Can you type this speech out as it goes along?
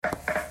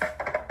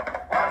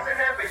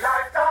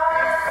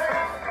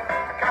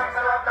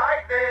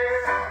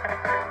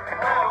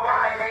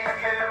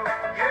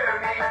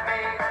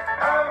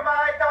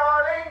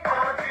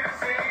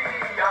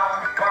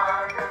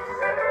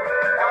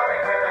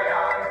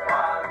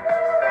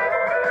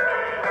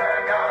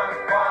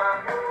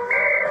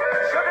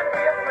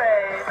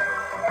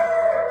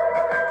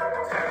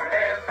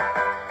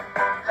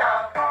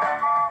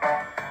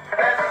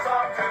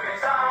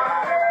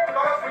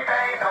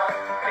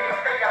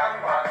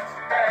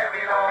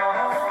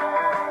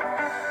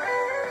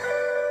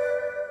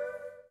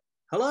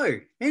Hello,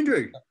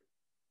 Andrew.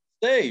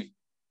 Steve,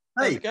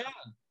 how's Hey, it going?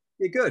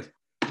 you're good.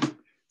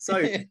 So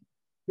here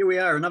we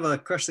are, another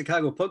Crush the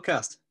Cargill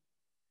podcast.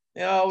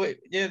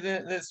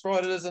 That's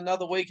right. It is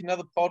another week,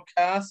 another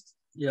podcast,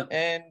 Yeah.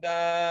 and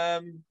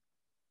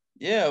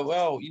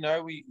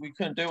we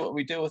couldn't do what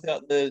we do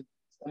without the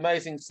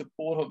amazing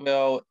support of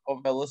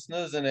our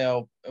listeners and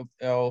our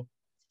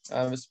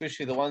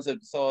especially the ones that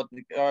decided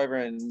to go over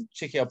and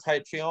check our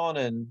Patreon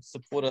and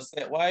support us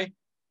that way.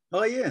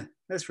 Oh yeah,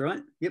 that's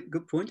right. Yep,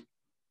 good point.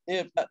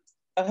 Yeah, but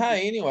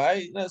hey,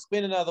 anyway, it's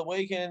been another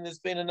week and there's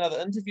been another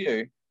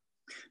interview.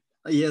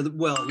 Yeah,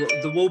 well,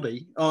 there will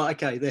be. Oh,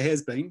 okay, there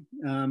has been,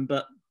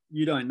 but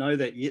you don't know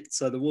that yet,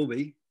 so there will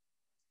be.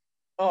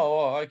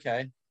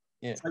 Okay.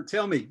 Yeah. So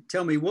tell me,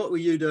 what were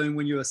you doing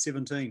when you were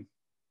 17?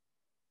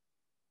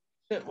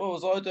 Shit, what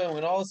was I doing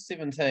when I was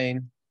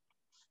 17?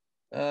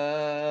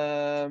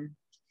 Good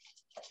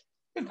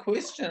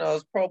question. I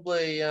was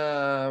probably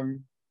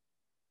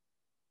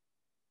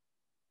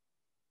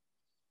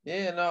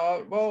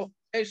well,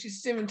 actually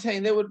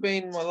 17, that would have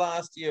been my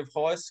last year of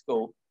high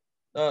school.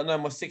 No,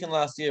 my second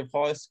last year of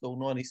high school,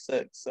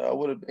 96. So I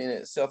would have been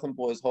at Southern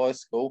Boys High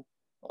School.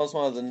 I was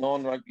one of the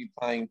non-rugby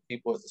playing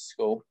people at the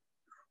school.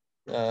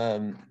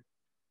 But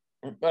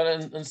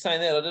in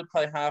saying that, I did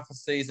play half a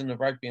season of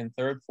rugby in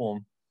third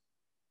form,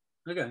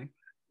 Okay.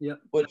 Yep.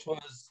 which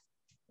was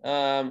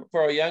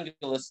for our younger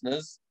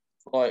listeners,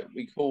 like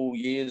we call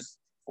years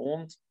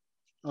formed.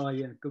 Oh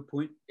yeah, good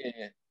point.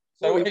 Yeah.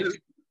 What So were you, actually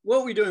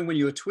what were you doing when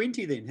you were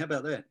 20 then? How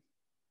about that?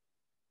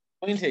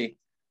 20.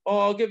 Oh,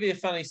 I'll give you a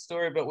funny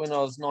story about when I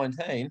was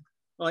 19.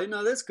 Oh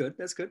no, that's good.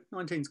 That's good.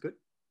 19's good.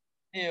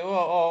 Yeah,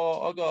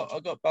 well, I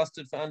got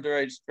busted for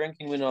underage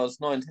drinking when I was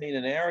 19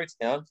 in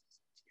Arrowtown,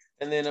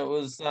 and then it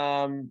was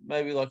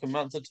maybe like a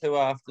month or two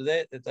after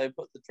that they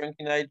put the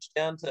drinking age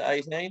down to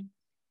 18.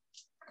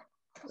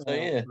 So Oh,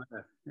 yeah,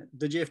 okay.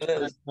 Did you have so to that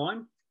pay a was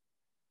fine?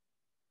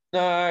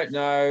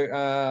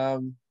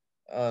 no.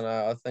 Oh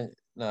no,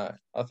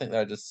 I think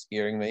they're just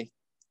scaring me.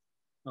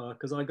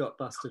 Because I got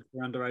busted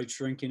for underage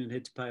drinking and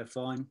had to pay a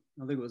fine.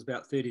 I think it was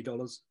about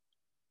 $30.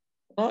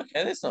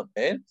 Okay, that's not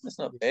bad. That's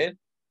not bad.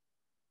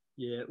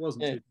 Yeah, it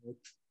wasn't Yeah. too bad.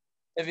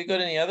 Have you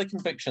got any other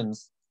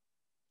convictions?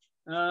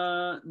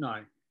 No,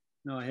 no,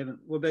 I haven't.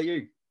 What about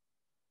you?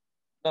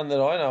 None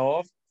that I know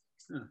of.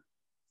 Huh.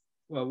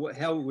 Well,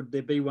 how would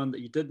there be one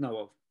that you did know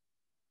of?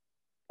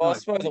 Well, I No.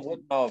 suppose I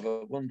would know of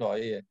it, wouldn't I?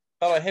 Yeah.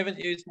 But I haven't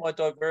used my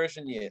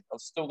diversion yet. I've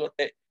still got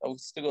that. I've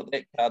still got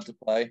that card to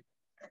play.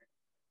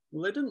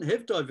 Well, they didn't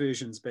have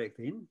diversions back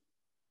then.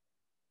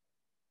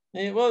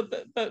 Yeah. Well,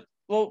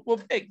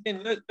 back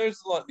then,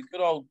 those are like the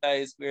good old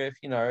days where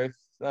if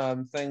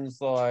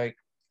things like,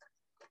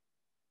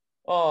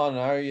 oh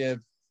no,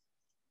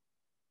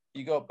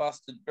 you got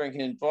busted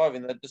drinking and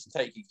driving, they'd just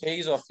take your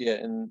keys off you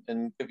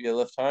and give you a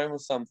lift home or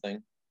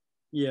something.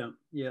 Yeah,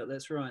 yeah,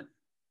 that's right.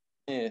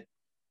 Yeah.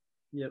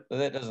 Yep. So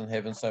that doesn't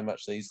happen so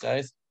much these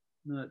days.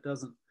 No, it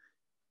doesn't.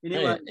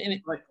 Anyway,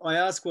 Yeah. I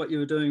asked what you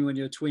were doing when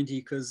you were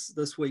 20 because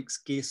this week's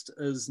guest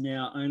is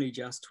now only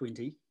just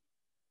 20.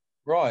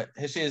 Right.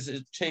 Has she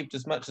achieved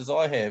as much as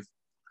I have?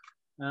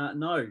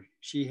 No,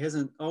 she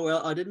hasn't. Oh,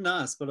 well, I didn't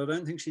ask, but I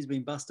don't think she's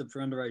been busted for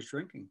underage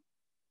drinking.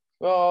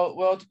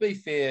 Well, to be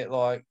fair,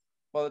 like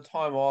by the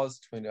time I was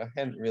 20, I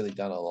hadn't really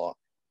done a lot.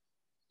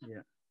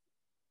 Yeah.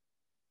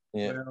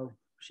 Yeah. Well,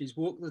 she's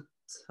walked the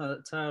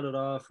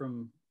Tauranga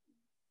from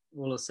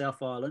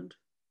South Island.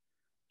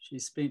 She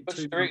spent Which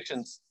 2 months.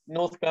 directions?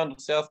 Northbound or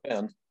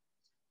southbound?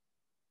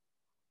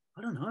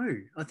 I don't know.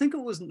 I think it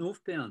was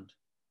northbound.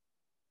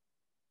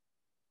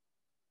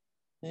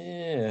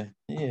 Yeah,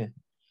 yeah.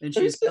 And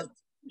Who's this?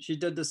 she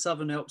did the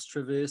Southern Alps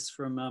Traverse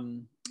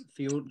from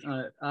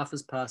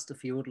Arthur's Pass to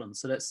Fiordland,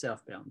 so that's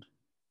southbound.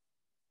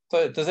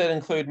 So does that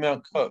include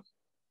Mount Cook?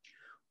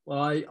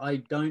 Well, I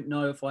don't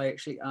know if I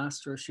actually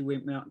asked her if she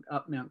went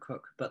up Mount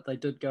Cook, but they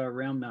did go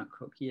around Mount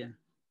Cook, yeah.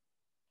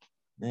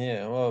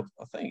 Yeah, well,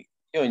 I think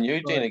you and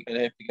Eugene Right. are going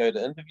to have to go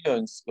to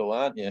interviewing school,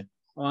 aren't you?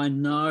 I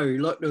know.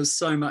 Look, there was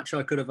so much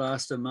I could have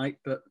asked her, mate,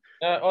 but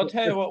I'll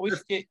tell you if,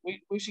 what, if,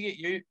 we should get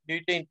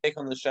Eugene back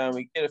on the show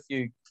and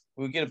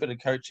we'll get a bit of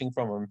coaching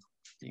from him.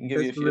 He can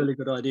give you that's a a few. really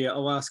good idea.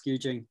 I'll ask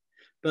Eugene.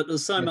 But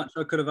there's so Yeah. much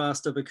I could have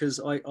asked her because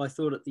I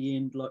thought at the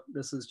end, like,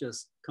 this is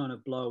just kind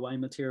of blow away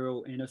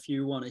material. And if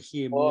you want to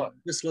hear more, Right,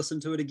 just listen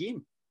to it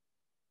again.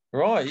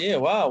 right, yeah,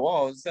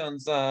 wow, it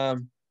sounds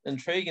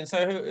intriguing.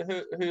 So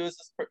who is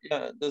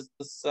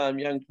this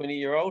young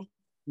 20-year-old?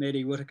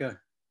 Maddie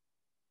Whitaker.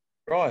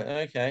 Right,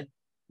 okay,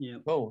 Yeah.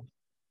 cool.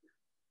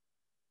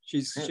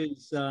 She's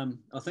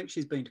I think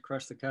she's been to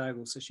Crush the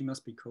Cargill, so she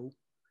must be cool.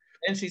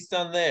 And she's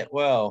done that.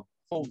 Well,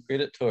 full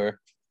credit to her.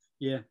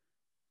 Yeah.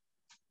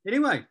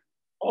 Anyway,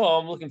 Oh,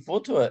 I'm looking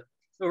forward to it.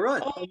 all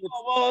right. Oh,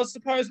 well, I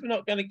suppose we're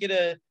not going to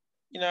get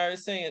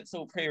seeing it's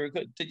all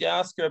pre-recorded. Did you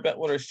ask her about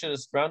what her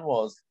shittest run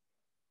was?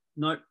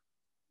 Nope.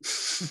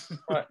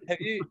 Right.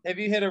 Have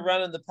you had a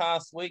run in the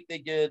past week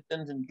that you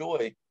didn't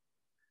enjoy?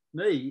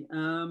 Me,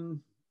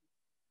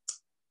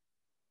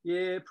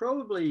 yeah,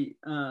 probably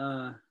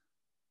my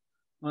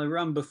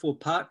run before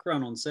park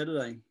run on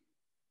Saturday.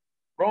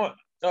 Right.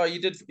 Oh,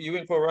 you did. You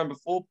went for a run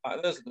before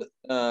Park Elizabeth.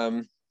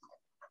 Yeah,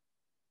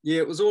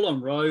 it was all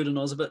on road, and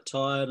I was a bit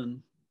tired,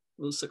 and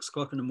it was 6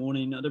 o'clock in the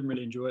morning. I didn't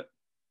really enjoy it.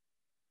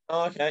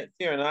 Oh, okay,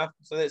 fair enough.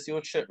 So that's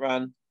your shit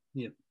run.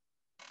 Yeah.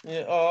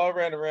 Yeah. Oh, I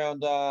ran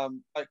around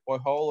Lake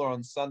Waihola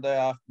on Sunday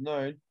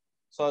afternoon.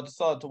 So I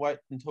decided to wait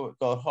until it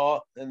got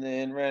hot, and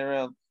then ran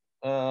around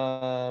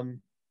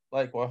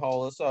Lake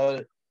Waihola.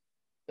 So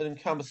it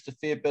encompassed a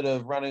fair bit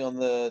of running on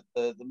the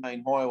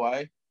main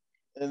highway,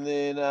 and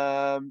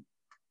then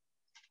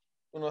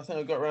when I think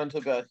I got around to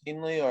about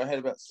Henley, or I had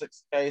about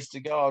 6 k's to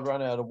go, I'd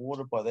run out of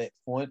water by that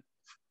point.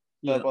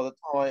 So Yeah. by the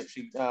time I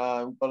actually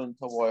got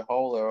into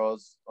Waihola, I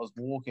was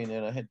walking,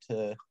 and I had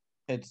to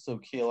sort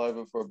of keel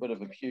over for a bit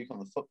of a puke on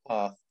the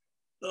footpath.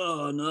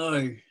 Oh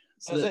no.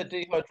 So is that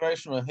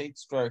dehydration or heat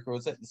stroke, or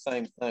is that the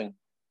same thing?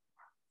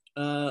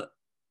 Well,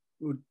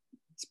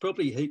 it's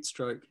probably heat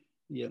stroke.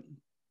 Yeah.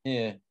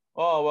 Yeah.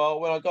 Oh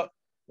well, when I got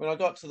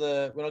to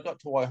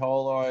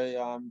Waihola,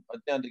 I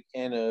downed a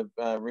can of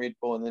Red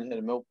Bull and then had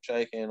a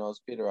milkshake, and I was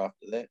better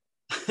after that.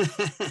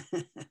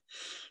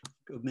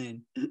 Good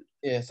man.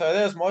 Yeah. So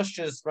that was my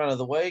shittest run of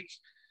the week.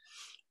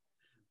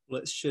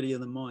 Well, it's shittier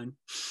than mine.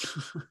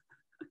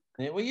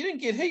 Yeah. Well, you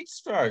didn't get heat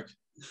stroke.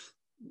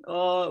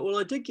 Oh, well,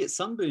 I did get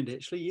sunburned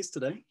actually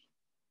yesterday.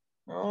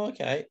 Oh,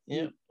 okay.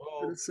 Yeah. Bit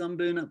Well, of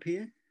sunburn up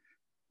here.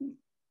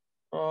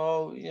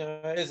 oh,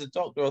 as a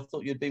doctor, I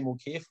thought you'd be more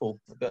careful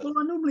about. Well,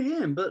 I normally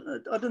am, but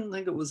I didn't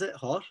think it was that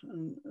hot,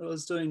 and I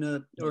was doing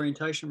an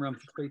orientation run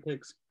for 3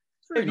 pigs.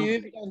 Have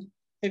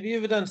you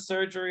ever done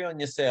surgery on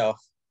yourself?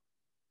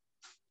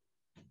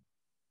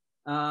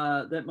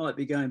 That might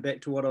be going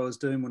back to what I was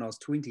doing when I was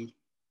 20.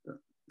 But...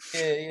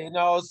 Yeah. No,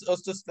 I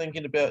was just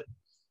thinking about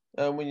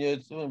when you're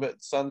talking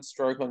about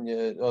sunstroke on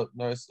your,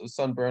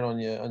 sunburn on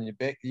your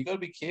back. You got to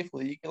be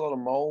careful. You get a lot of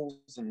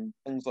moles and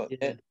things like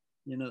that.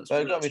 It's So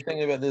it got me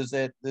thinking about there's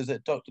that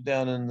doctor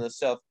down in the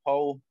South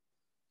Pole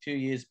a few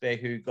years back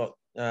who got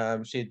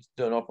she had to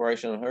do an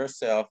operation on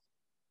herself.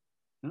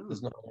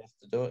 There's not enough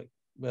to do it,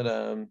 but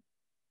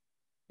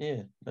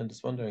yeah, I'm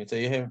just wondering. So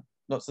you have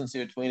not since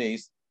your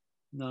 20s?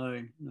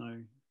 No,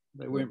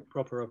 they weren't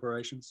proper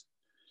operations.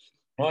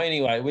 Well,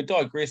 anyway, we're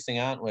digressing,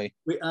 aren't we?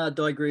 We are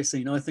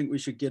digressing. I think we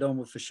should get on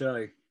with the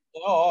show.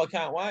 Oh, I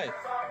can't wait.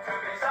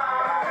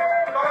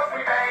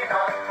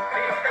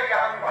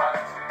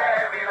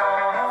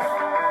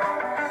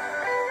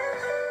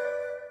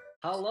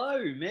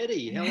 Hello,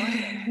 Maddie. How are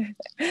you?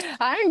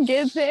 I'm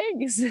good,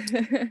 thanks.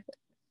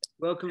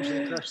 Welcome to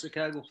the Crush the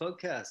Cargill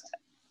podcast.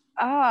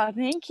 Oh,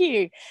 thank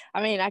you.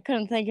 I mean, I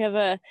couldn't think of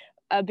a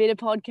better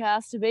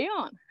podcast to be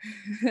on.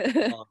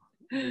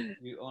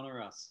 You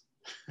honour us.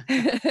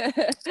 Where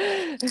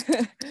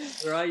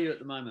are you at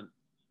the moment?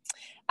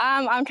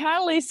 I'm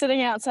currently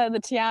sitting outside the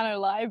Tiano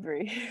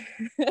Library.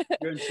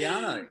 You're in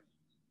Tiano?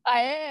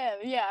 I am,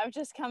 yeah. I've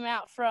just come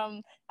out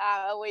from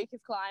a week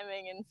of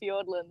climbing in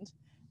Fiordland.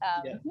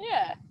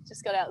 Yeah,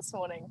 just got out this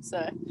morning,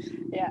 so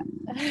yeah.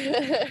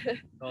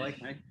 Oh,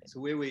 okay.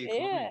 So where were you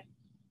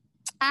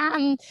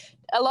climbing?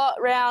 A lot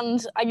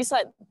around, I guess,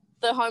 like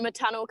the Homer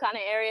Tunnel kind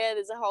of area.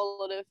 There's a whole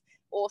lot of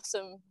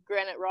awesome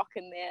granite rock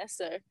in there,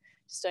 so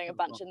just doing a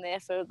bunch in there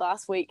for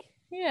last week.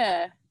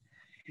 Yeah.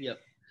 Yep.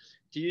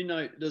 Do you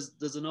know,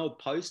 there's an old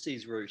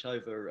posties route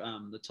over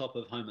the top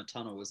of Homer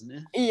Tunnel, isn't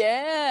there?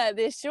 Yeah,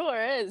 there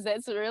sure is.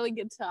 That's a really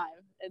good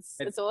time.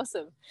 It's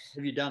awesome.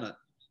 Have you done it?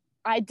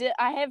 I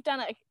have done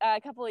it a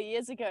couple of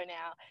years ago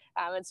now.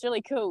 It's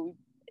really cool.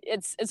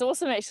 It's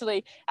awesome,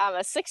 actually.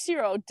 A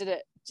 6-year-old did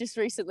it just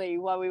recently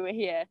while we were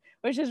here,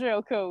 which is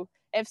real cool.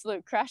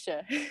 Absolute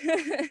crusher.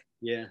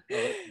 Yeah,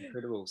 that's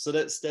incredible. So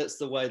that's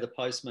the way the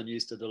postman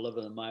used to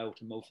deliver the mail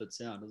to Milford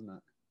Sound, isn't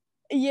it?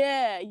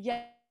 Yeah.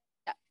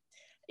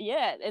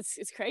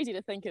 It's crazy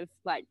to think of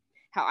like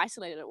how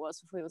isolated it was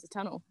before there was a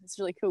tunnel. It's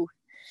really cool.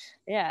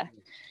 Yeah.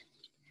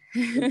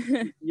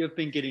 You've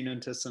been getting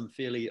into some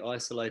fairly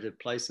isolated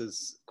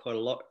places quite a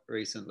lot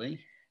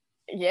recently.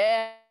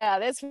 Yeah,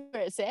 that's where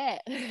it's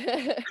at.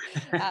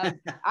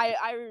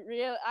 I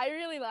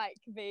really like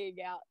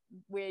being out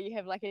where you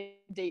have like a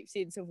deep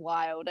sense of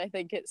wild. I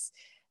think it's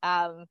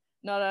not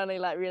only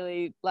like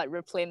really like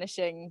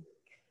replenishing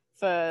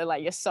for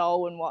like your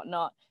soul and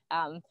whatnot,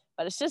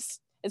 but it's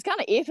kind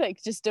of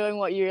epic just doing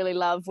what you really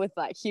love with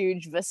like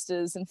huge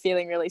vistas and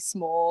feeling really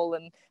small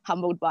and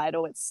humbled by it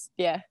all.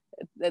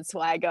 That's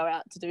why I go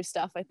out to do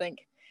stuff, I think.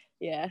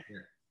 Yeah.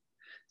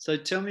 So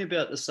tell me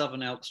about the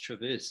Southern Alps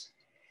Traverse.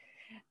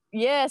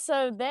 Yeah,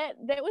 so that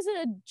was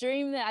a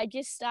dream that I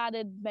guess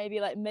started maybe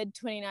like mid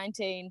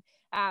 2019.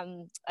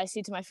 I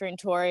said to my friend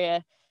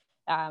Toria,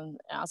 and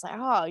I was like,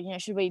 oh,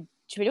 should we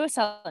do a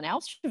Southern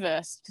Alps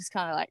Traverse? Just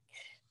kind of like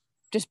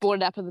just brought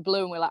it up in the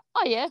blue, and we're like,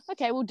 oh yeah,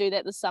 okay, we'll do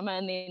that this summer.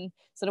 And then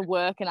sort of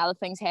work and other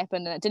things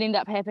happened, and it did end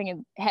up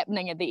happening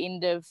at the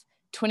end of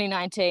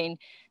 2019.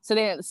 So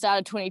then at the start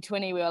of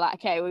 2020, we were like,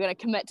 okay, we're going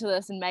to commit to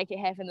this and make it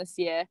happen this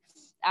year.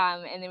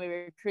 And then we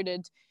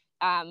recruited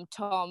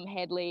Tom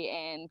Hadley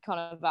and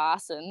Connor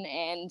Varson,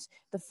 and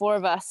the four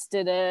of us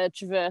did a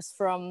traverse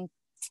from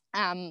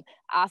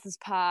Arthur's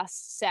Pass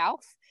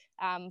south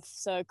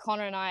So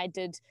Connor and I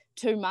did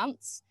 2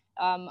 months.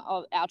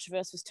 Of our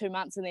traverse was 2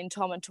 months, and then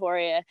Tom and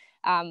Toria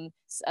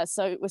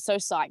so we're so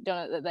psyched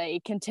on it that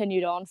they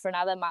continued on for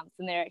another month,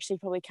 and they're actually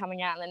probably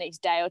coming out in the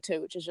next day or two,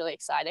 which is really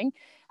exciting.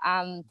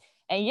 And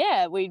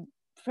yeah, we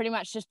pretty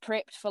much just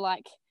prepped for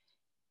like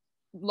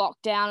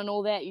lockdown and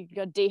all that. You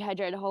got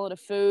dehydrated a whole lot of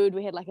food.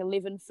 We had like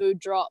 11 food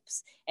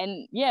drops,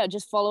 and yeah,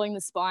 just following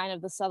the spine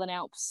of the Southern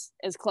Alps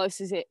as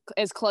closely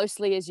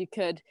as you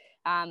could.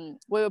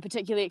 We were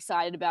particularly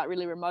excited about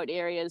really remote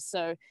areas,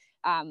 so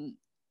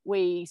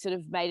we sort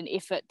of made an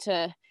effort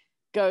to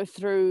go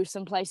through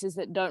some places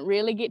that don't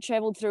really get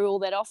traveled through all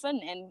that often,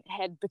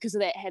 and because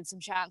of that had some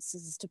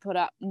chances to put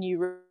up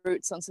new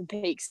routes on some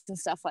peaks and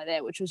stuff like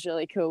that, which was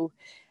really cool.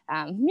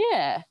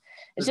 Yeah,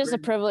 it's just a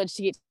privilege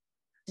to get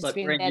to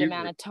spend that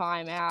amount of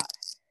time out.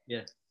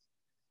 Yeah.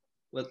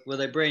 Were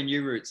they brand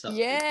new routes up?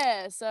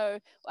 Yeah, so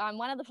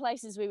one of the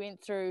places we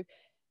went through,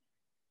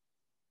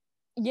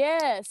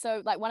 yeah,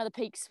 so like one of the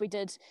peaks we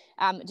did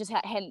just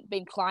hadn't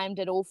been climbed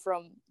at all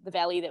from the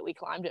valley that we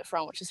climbed it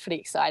from, which is pretty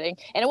exciting.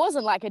 And it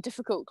wasn't like a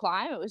difficult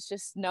climb, it was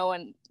just no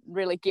one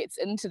really gets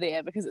into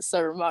there because it's so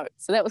remote,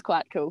 so that was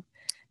quite cool.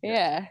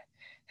 Yeah.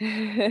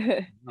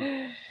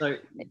 So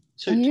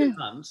two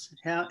months,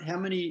 how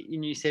many,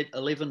 and you said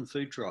 11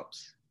 food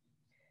drops?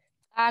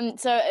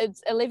 So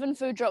it's 11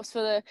 food drops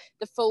for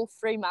the full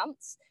 3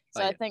 months.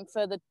 So I think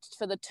for the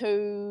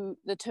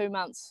two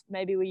months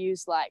maybe we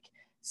used like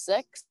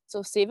 6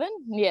 or 7,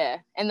 yeah,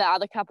 and the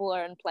other couple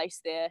are in place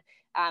there,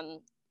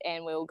 and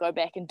we'll go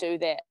back and do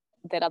that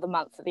other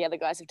month that the other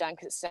guys have done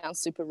because it sounds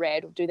super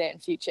rad. We'll do that in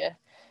future.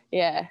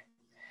 Yeah,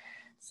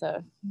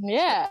 so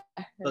yeah,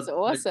 it's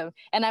awesome.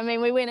 And I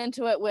mean, we went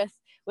into it with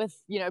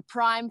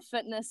prime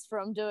fitness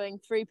from doing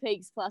 3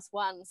 peaks plus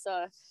 1,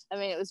 so I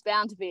mean it was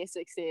bound to be a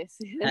success.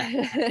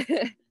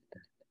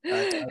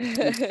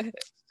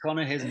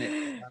 Connor hasn't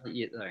done it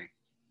yet though.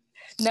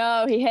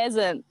 No, he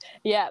hasn't.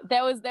 Yeah,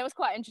 that was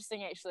quite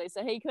interesting actually.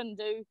 So he couldn't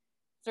do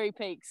 3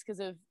 peaks because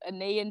of a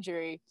knee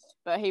injury,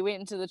 but he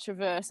went into the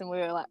traverse, and we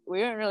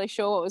weren't really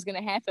sure what was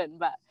going to happen,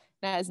 but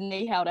now his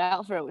knee held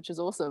out for it, which was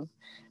awesome.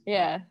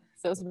 Yeah,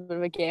 so it was a bit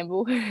of a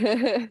gamble.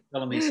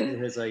 Tell him he still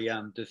has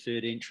a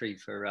deferred entry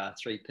for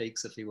 3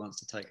 peaks if he wants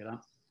to take it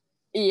up.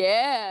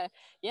 Yeah,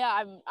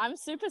 I'm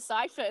super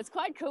psyched for it. It's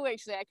quite cool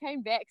actually. I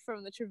came back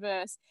from the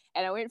traverse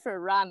and I went for a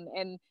run,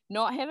 and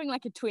not having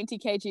like a 20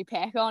 kg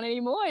pack on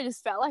anymore, I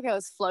just felt like I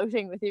was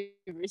floating with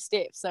every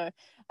step. So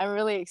I'm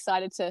really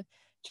excited to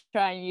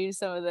try and use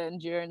some of the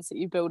endurance that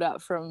you build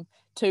up from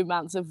 2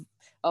 months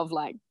of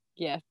like,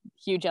 yeah,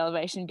 huge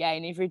elevation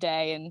gain every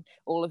day and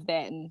all of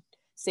that, and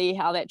see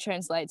how that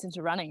translates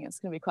into running. It's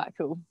gonna be quite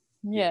cool.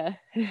 Yeah.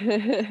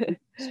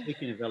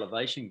 Speaking of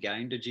elevation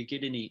gain, did you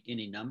get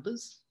any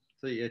numbers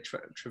for your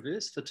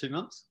traverse for 2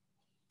 months?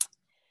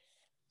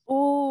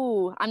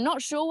 Oh, I'm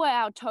not sure what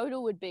our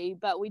total would be,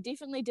 but we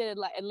definitely did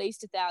like at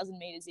least 1,000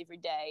 meters every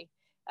day,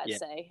 I'd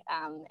say,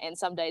 and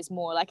some days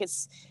more. Like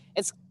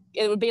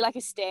it would be like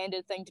a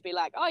standard thing to be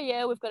like, oh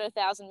yeah, we've got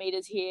 1,000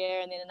 meters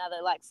here, and then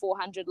another like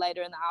 400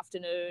 later in the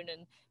afternoon,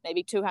 and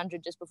maybe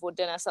 200 just before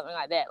dinner, something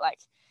like that. Like,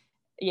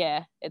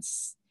 yeah,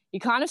 you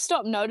kind of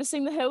stop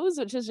noticing the hills,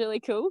 which is really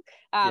cool.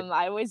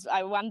 I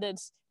wondered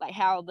like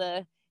how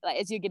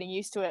as you're getting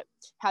used to it,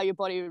 how your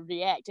body would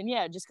react. And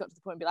yeah, just got to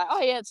the point and be like, oh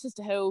yeah, it's just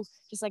a hill,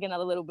 just like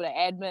another little bit of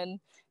admin.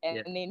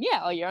 And then,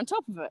 you're on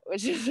top of it,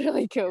 which is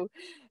really cool.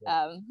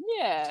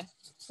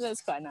 So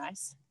that's quite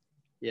nice.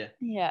 Yeah.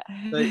 Yeah.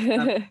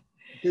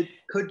 So,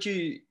 could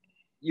you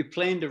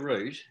planned a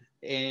route,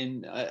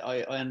 and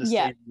I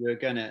understand you were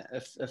gonna,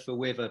 if the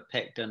weather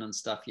packed in and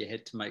stuff, you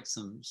had to make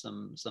some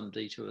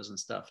detours and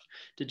stuff.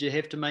 Did you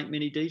have to make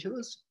many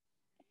detours?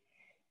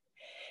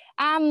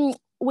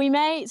 We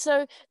made,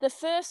 so the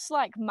first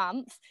like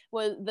month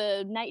was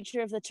the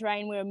nature of the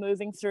terrain we were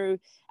moving through.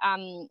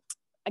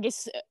 I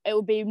guess it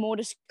would be more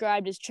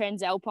described as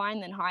transalpine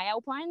than high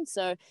alpine.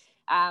 So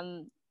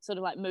sort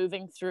of like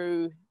moving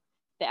through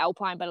the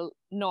alpine, but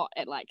not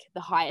at like the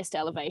highest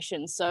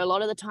elevation. So a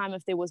lot of the time,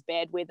 if there was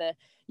bad weather,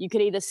 you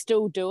could either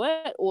still do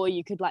it, or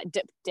you could like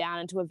dip down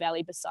into a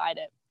valley beside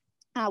it.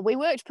 We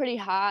worked pretty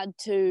hard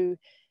to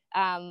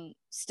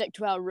stick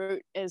to our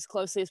route as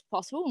closely as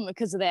possible, and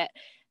because of that,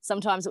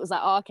 sometimes it was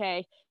like, oh,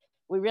 okay,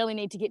 we really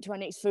need to get to our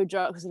next food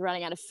drop because we're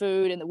running out of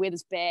food and the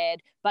weather's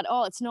bad, but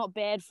it's not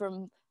bad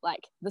from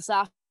like this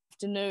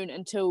afternoon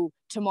until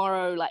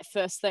tomorrow, like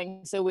first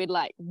thing. So we'd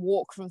like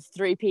walk from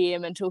 3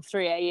 p.m. until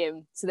 3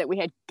 a.m. so that we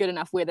had good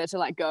enough weather to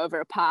like go over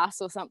a pass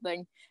or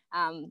something.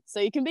 So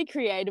you can be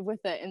creative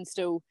with it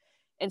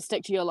and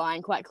stick to your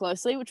line quite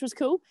closely, which was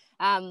cool.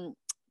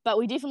 But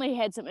we definitely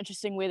had some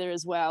interesting weather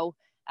as well.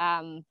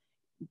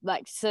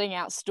 Like sitting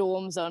out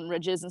storms on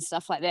ridges and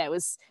stuff like that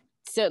was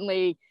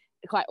certainly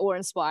quite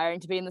awe-inspiring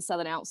to be in the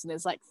Southern Alps, and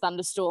there's like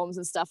thunderstorms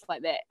and stuff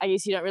like that. I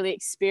guess you don't really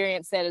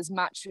experience that as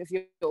much if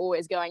you're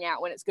always going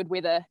out when it's good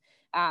weather.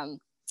 So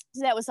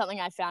that was something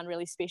I found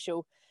really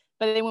special.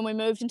 But then when we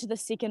moved into the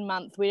second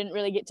month, we didn't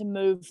really get to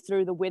move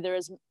through the weather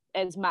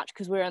as much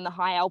because we're in the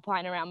high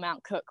alpine around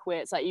Mount Cook, where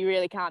it's like you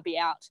really can't be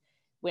out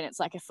when it's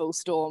like a full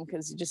storm,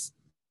 because you just.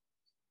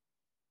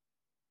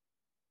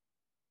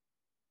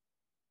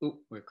 Oh,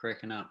 we're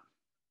cracking up.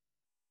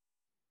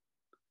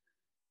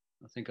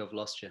 I think I've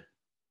lost you.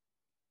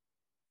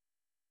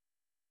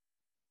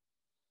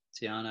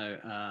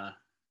 Tiano,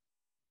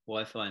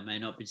 Wi-Fi may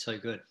not be so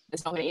good.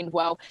 It's not going to end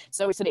well.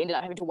 So we sort of ended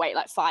up having to wait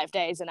like 5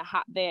 days in a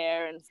hut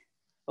there. And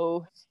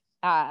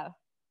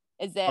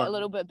is that a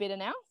little bit better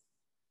now?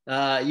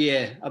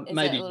 Yeah, is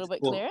maybe that a little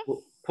bit clearer?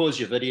 Pause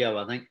your video,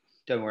 I think.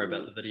 Don't worry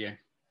about the video.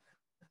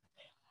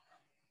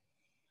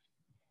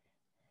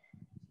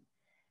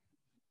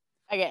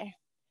 Okay.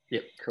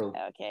 Yep, cool.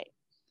 Okay.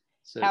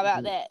 So, how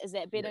about that? Is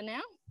that better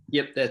now?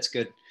 Yep, that's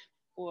good.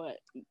 Or,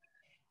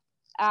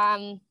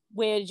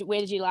 where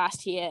did you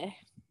last hear?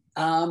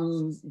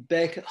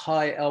 Back at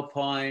High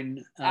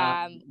Alpine.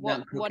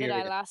 What did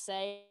I last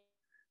say?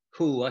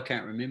 Cool, I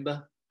can't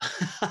remember.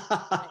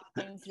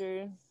 Came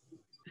through.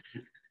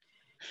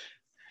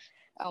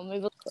 I'll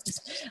move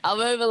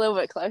a little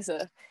bit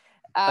closer.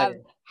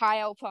 High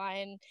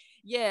Alpine,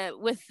 yeah,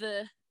 with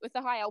the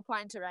High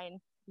Alpine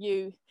terrain,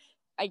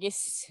 I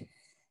guess,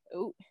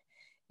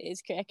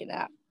 it's cracking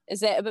up. Is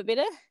that a bit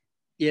better?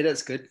 Yeah,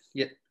 that's good.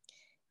 Yep.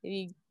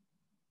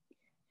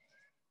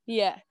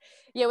 Yeah,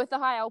 with the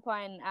High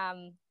Alpine,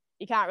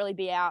 you can't really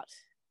be out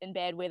in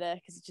bad weather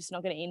because it's just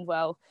not going to end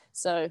well.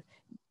 So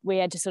we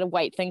had to sort of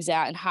wait things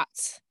out in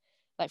huts,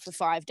 like for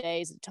 5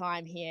 days at a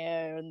time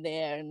here and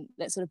there, and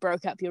that sort of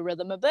broke up your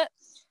rhythm a bit,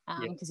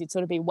 because you'd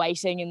sort of be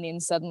waiting and then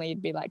suddenly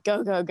you'd be like,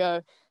 go, go,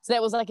 go. So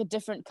that was like a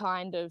different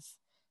kind of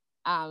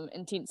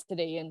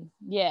intensity, and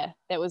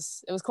it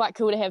was quite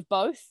cool to have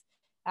both.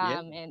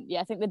 And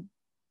I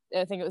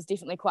think it was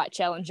definitely quite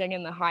challenging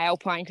in the High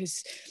Alpine,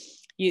 because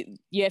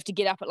you have to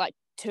get up at like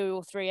 2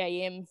 or 3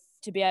 a.m.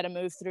 to be able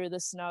to move through the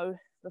snow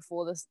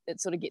before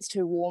it sort of gets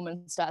too warm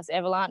and starts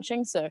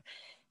avalanching. So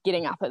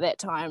getting up at that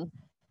time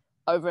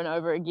over and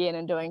over again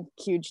and doing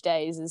huge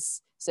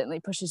days certainly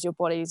pushes your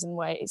bodies in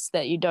ways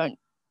that you don't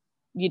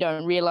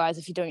realize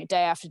if you're doing it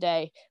day after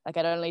day. Like,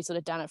 I'd only sort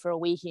of done it for a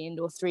weekend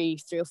or three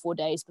or 4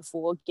 days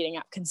before getting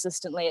up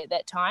consistently at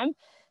that time.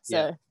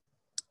 So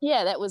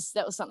that was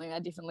something I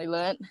definitely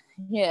learned.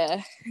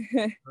 Yeah.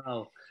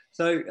 Wow.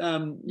 So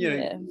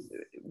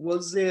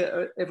was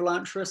there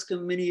avalanche risk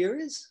in many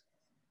areas?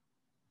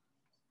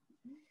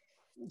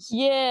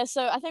 Yeah,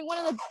 so I think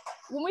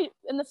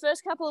in the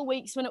first couple of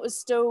weeks when it was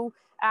still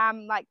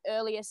like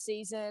earlier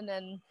season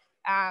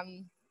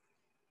and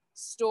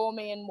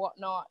stormy and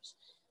whatnot,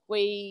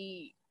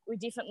 we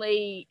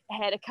definitely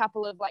had a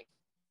couple of, like,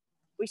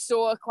 we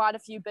saw quite a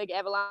few big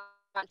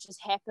avalanches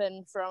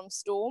happen from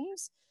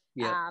storms.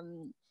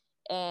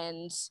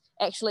 And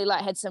actually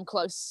like had some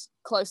close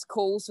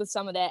calls with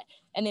some of that.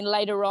 And then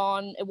later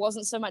on, it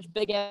wasn't so much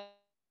big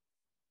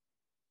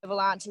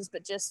avalanches,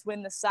 but just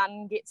when the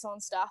sun gets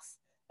on stuff,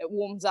 it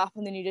warms up,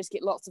 and then you just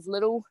get lots of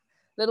little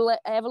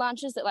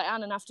avalanches that like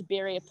aren't enough to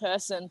bury a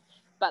person,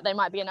 but they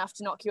might be enough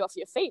to knock you off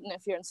your feet. And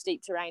if you're in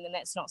steep terrain, then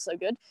that's not so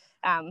good.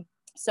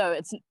 So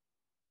it's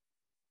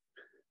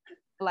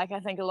like,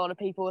 I think a lot of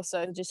people are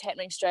so just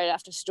happening straight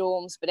after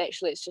storms, but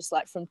actually it's just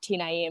like from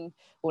 10 a.m.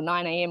 or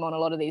 9 a.m. on a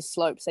lot of these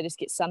slopes, they just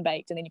get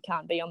sunbaked, and then you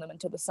can't be on them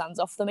until the sun's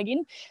off them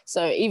again.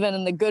 So even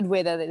in the good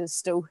weather, there's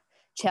still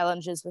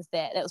challenges with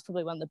that. That was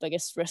probably one of the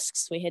biggest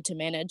risks we had to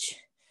manage.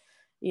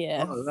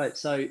 Yeah. Oh, right.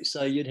 So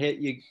you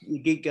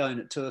get going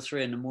at 2 or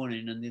 3 in the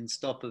morning and then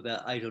stop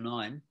about 8 or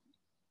 9.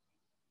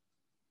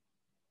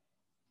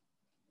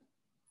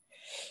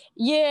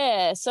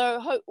 Yeah.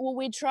 So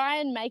we try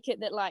and make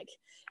it that like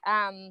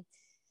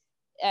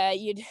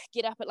you'd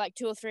get up at like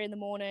 2 or 3 in the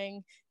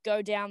morning,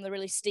 go down the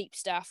really steep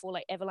stuff or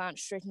like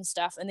avalanche threatened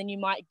stuff, and then you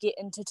might get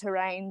into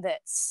terrain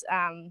that's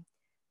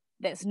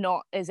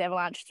not as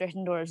avalanche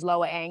threatened or as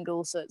lower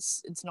angle, so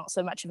it's not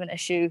so much of an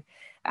issue,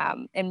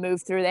 and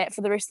move through that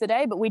for the rest of the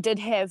day. But we did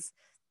have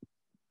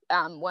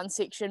one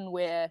section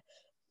where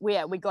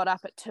we got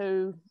up at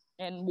 2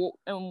 and we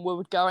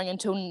were going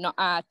until 10,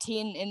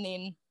 and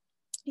then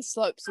the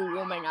slopes were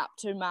warming up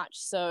too much,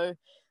 so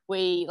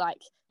we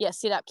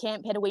set up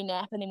camp, had a wee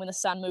nap, and then when the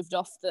sun moved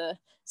off the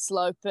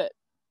slope at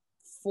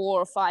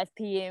 4 or 5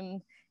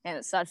 p.m. and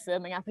it started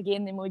firming up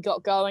again, then we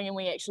got going, and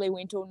we actually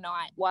went all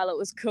night while it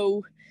was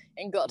cool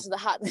and got to the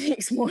hut the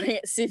next morning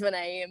at 7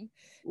 a.m.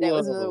 That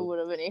was a little bit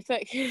of an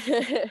epic. You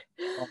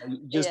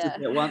just did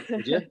that once,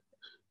 did you?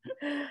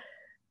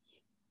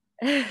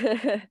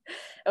 It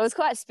was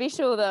quite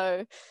special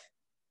though.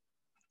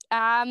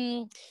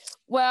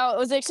 Well, it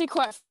was actually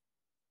quite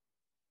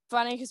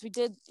funny because we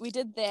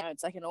did that.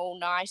 It's like an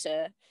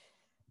all-nighter,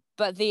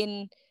 but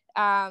then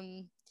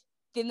the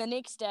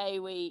next day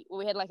we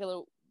had like a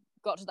little,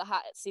 got to the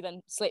hut at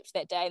 7, slept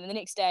that day, and then the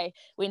next day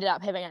we ended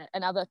up having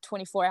another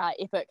 24-hour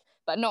epic,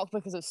 but not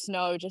because of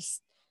snow,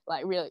 just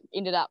like really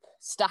ended up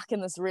stuck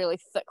in this really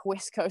thick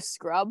West Coast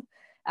scrub,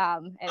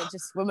 and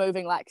we're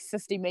moving like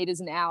 50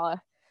 meters an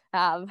hour,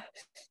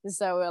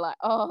 so we're like,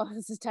 oh,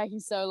 this is taking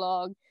so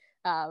long.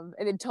 And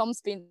then Tom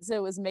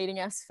Spencer was meeting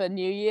us for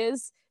New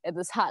Year's at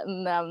this hut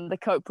in the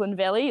Copeland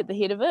Valley at the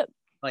head of it.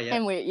 Oh, yeah.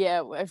 And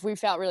we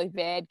felt really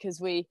bad because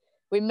we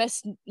we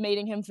missed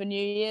meeting him for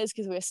New Year's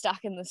because we were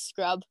stuck in the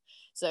scrub.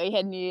 So he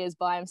had New Year's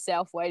by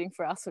himself waiting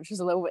for us, which was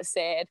a little bit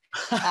sad.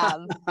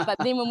 But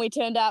then when we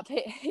turned up,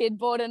 he had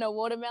bought in a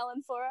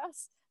watermelon for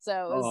us. So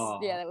it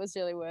was, that was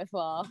really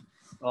worthwhile.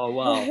 Oh,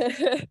 wow.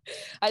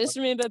 I just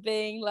remember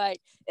being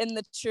like in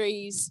the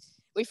trees.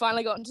 We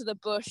finally got into the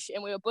bush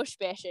and we were bush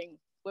bashing.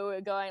 We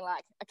were going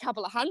like a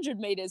couple of 100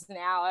 meters an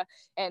hour,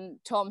 and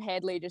Tom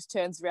Hadley just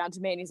turns around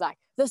to me and he's like,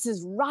 "This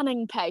is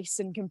running pace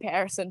in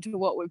comparison to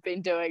what we've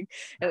been doing."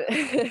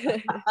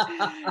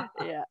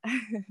 Yeah.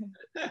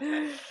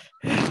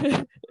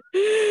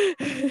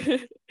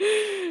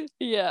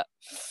 Yeah.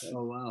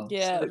 Oh, wow.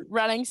 Yeah. So,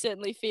 running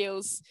certainly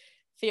feels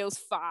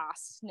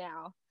fast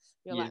now.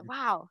 You're like,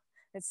 wow.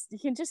 You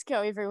can just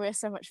go everywhere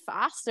so much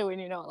faster when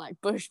you're not like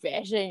bush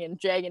bashing and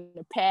dragging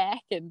a pack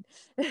and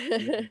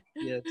especially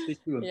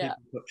when people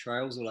put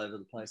trails all over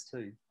the place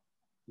too.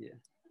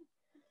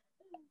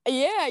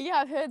 Yeah,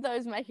 I've heard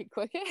those make it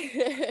quicker.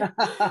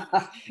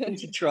 You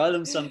should try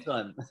them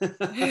sometime.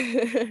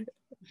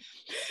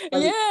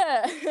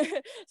 Yeah,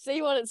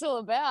 see what it's all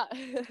about.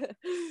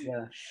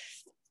 Yeah.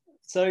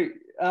 So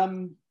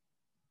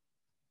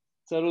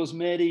it was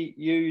Maddie,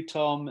 you,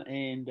 Tom,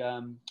 and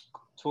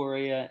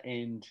Toria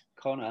and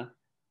Connor.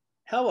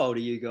 How old are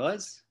you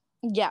guys?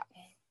 Yeah.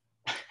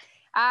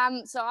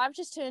 So I've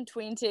just turned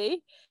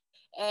 20,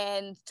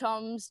 and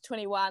Tom's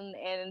 21,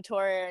 and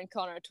Toria and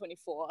Connor are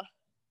 24.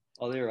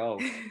 Oh, they're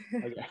old.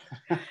 Okay.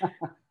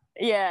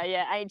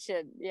 Yeah,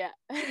 ancient. Yeah.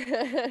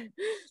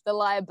 The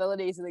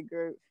liabilities of the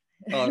group.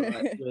 Oh,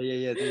 right.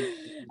 Yeah.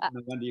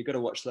 No wonder you've got to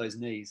watch those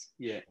knees.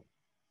 Yeah.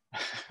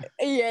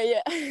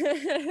 Yeah.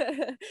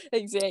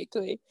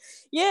 Exactly.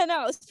 Yeah,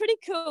 no, it's pretty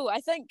cool.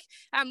 I think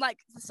like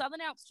the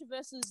Southern Alps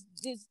Traverses,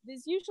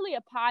 there's usually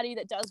a party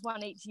that does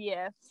one each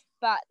year,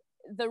 but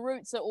the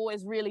routes are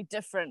always really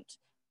different.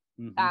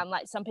 Mm-hmm.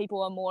 Like some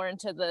people are more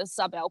into the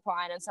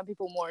subalpine and some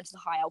people more into the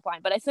high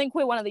alpine, but I think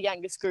we're one of the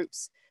youngest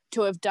groups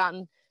to have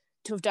done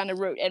a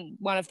route and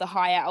one of the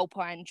higher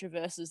alpine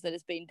traverses that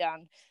has been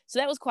done. So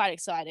that was quite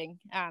exciting.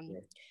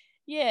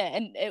 Yeah,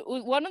 and it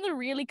was one of the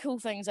really cool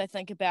things I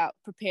think about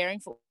preparing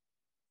for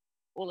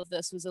all of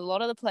this was a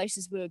lot of the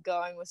places we were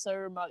going were so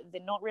remote,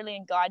 they're not really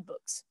in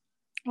guidebooks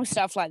or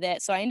stuff like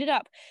that. So I ended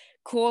up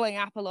calling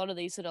up a lot of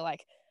these sort of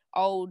like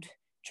old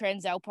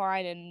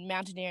transalpine and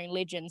mountaineering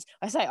legends.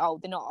 I say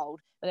old, they're not old,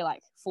 but they're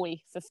like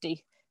 40,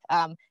 50.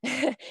 And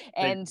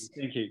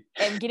Thank you.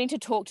 And getting to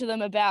talk to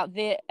them about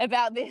their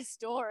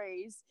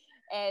stories,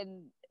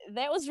 and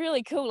that was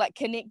really cool, like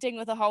connecting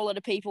with a whole lot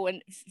of people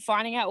and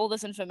finding out all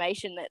this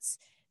information that's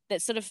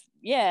sort of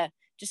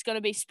just going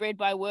to be spread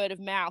by word of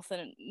mouth, and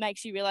it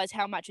makes you realize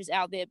how much is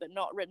out there but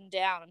not written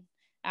down.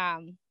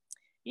 So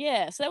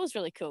that was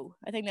really cool.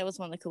 I think that was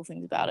one of the cool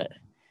things about it.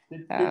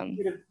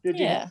 Did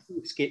you have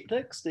some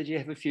skeptics? Did you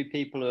have a few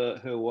people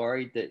who are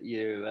worried that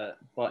you're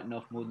biting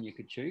off more than you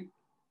could chew?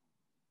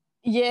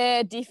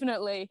 Yeah,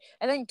 definitely.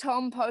 I think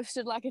Tom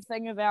posted like a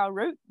thing of our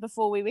route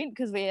before we went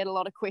because we had a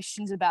lot of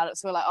questions about it.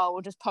 So we're like, we'll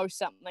just post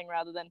something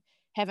rather than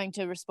having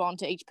to respond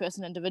to each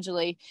person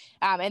individually.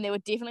 And there were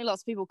definitely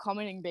lots of people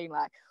commenting, being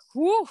like,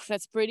 whew,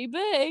 that's pretty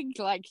big.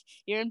 Like,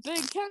 you're in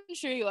big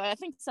country. Or I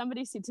think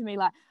somebody said to me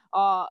like,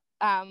 for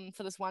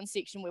this one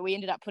section where we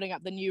ended up putting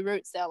up the new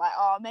routes, they're like,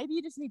 maybe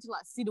you just need to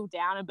like settle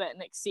down a bit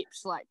and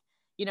accept like,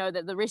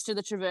 that the rest of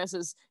the traverse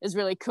is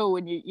really cool,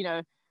 and you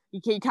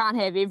can't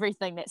have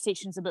everything. That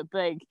section's a bit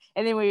big.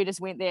 And then we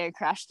just went there and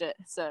crashed it.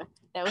 So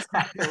that was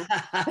quite cool.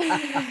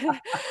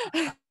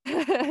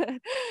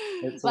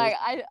 Like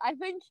awesome.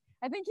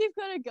 I think you've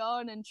got to go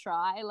on and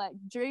try, like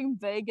dream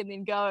big and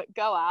then go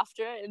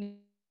after it, and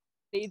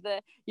either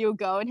you'll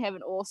go and have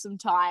an awesome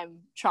time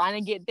trying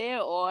to get there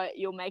or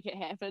you'll make it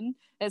happen.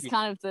 It's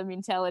kind of the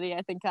mentality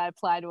I think I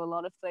apply to a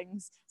lot of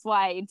things. That's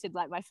why I entered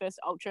like my first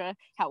ultra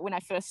when I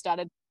first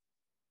started.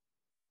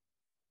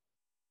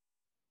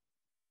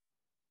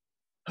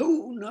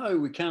 Oh no,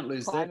 we can't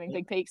lose climbing that.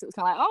 Big peaks. It was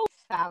kind of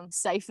like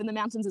safe in the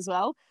mountains as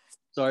well.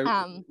 Sorry,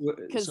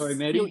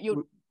 Maddie.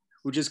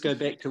 We'll just go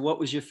back to what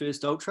was your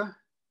first ultra?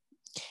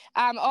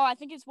 I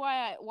think it's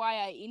why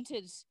I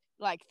entered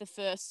like the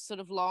first sort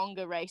of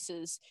longer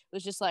races. It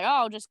was just like,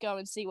 I'll just go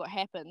and see what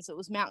happens. It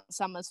was Mount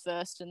Somers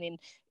first, and then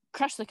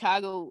Crush the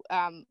Cargill.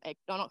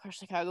 Not Crush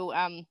the Cargill.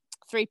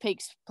 Three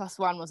Peaks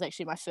 +1 was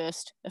actually my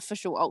first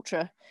official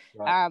ultra.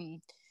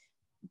 Right.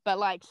 But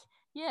like.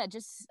 Yeah,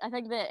 just I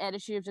think the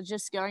attitude of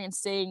just going and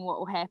seeing what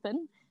will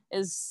happen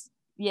is,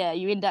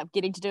 you end up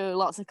getting to do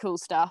lots of cool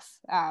stuff.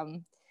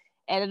 And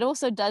it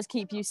also does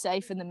keep you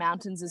safe in the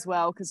mountains as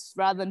well, because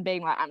rather than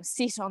being like, I'm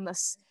set on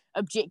this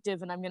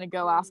objective and I'm going to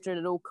go after it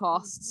at all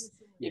costs,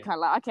 you're kind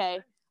of like, okay,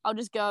 I'll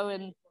just go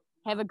and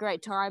have a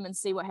great time and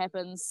see what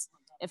happens.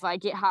 If I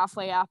get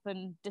halfway up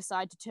and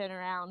decide to turn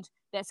around,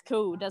 that's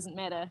cool, it doesn't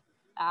matter.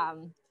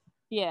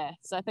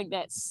 So I think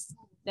that's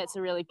a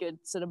really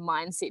good sort of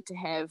mindset to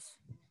have.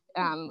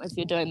 If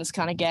you're doing this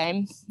kind of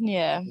game,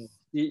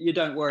 you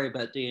don't worry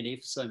about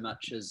DNF so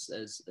much as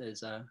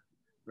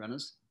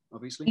runners.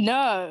 obviously.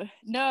 No.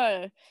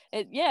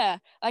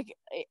 Like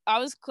I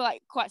was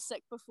quite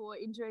sick before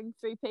entering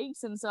Three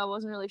Peaks, and so I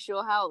wasn't really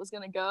sure how it was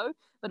going to go.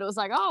 But it was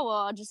like, oh well,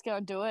 I'll just go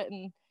and do it,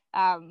 and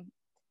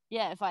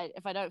if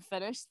I don't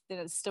finish, then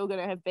it's still going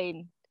to have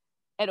been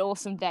an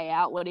awesome day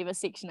out, whatever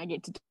section I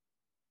get to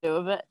do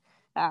of it.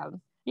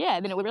 Then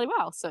it went really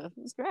well, so it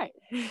was great.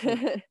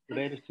 Good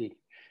attitude.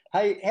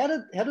 Hey, how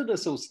did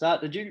this all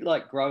start? Did you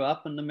like grow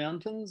up in the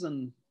mountains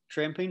and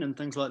tramping and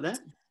things like that?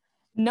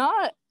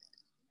 Not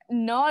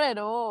at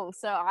all.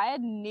 So I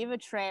had never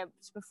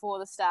tramped before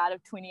the start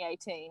of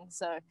 2018.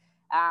 So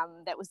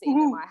that was the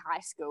end of my high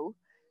school.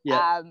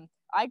 Yeah.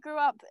 I grew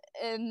up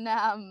in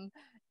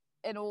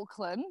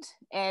Auckland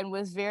and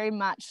was very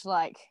much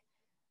like,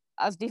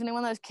 I was definitely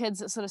one of those kids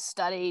that sort of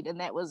studied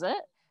and that was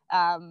it.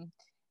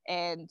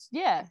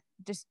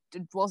 Just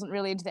wasn't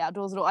really into the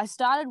outdoors at all. I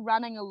started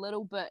running a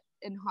little bit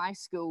in high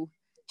school,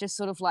 just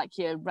sort of like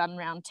run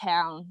around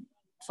town,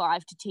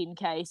 5 to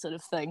 10k sort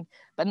of thing,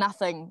 but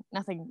nothing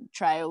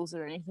trails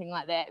or anything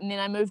like that. And then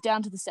I moved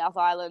down to the South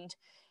Island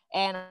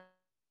and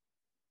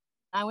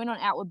I went on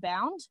Outward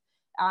Bound,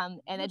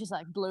 and it just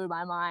like blew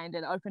my mind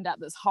and opened up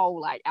this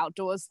whole like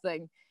outdoors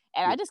thing.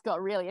 And I just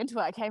got really into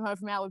it. I came home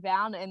from Outward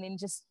Bound and then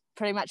just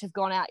pretty much have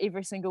gone out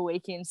every single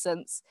weekend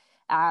since.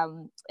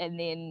 And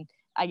then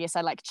I guess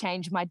I like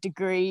changed my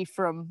degree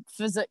from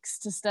physics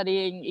to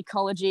studying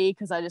ecology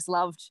because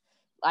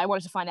I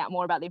wanted to find out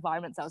more about the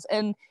environments I was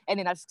in. And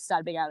then I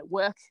started being able to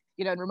work,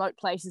 in remote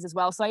places as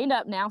well. So I end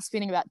up now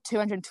spending about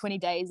 220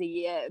 days a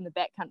year in the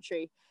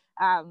backcountry.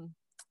 And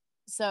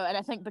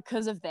I think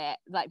because of that,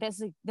 like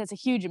there's a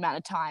huge amount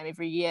of time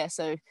every year.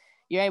 So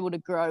you're able to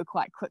grow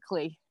quite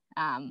quickly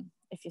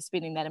if you're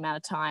spending that amount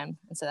of time.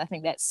 And so I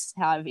think that's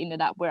how I've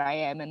ended up where I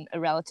am in a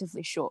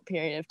relatively short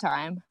period of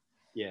time.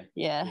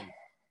 Yeah.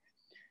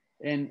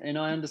 And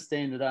I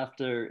understand that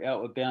after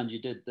Outward Bound,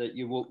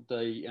 you walked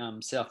the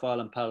South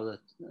Island part of the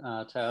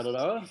Te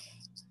Araroa.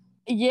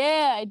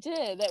 Yeah, I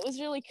did. That was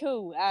really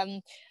cool.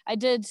 I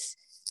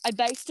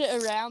based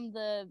it around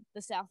the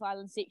South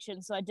Island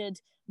section. So I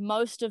did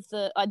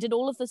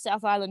all of the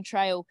South Island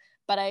Trail,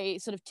 but I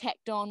sort of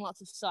tacked on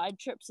lots of side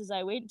trips as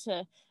I went.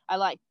 I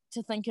like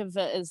to think of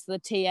it as the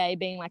TA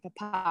being like a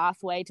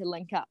pathway to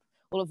link up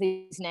all of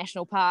these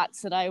national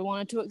parks that I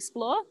wanted to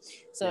explore.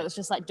 So it was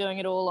just like doing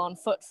it all on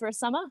foot for a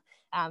summer.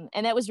 And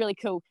that was really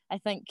cool. I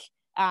think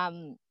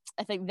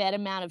that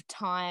amount of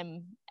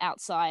time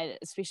outside,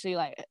 especially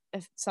like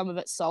if some of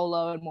it's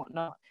solo and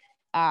whatnot,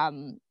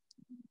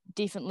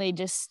 definitely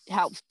just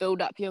helps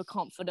build up your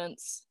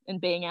confidence in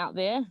being out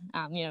there.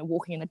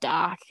 Walking in the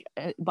dark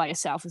by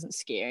yourself isn't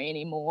scary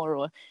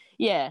anymore.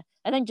 I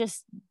think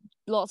just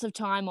lots of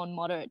time on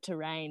moderate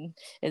terrain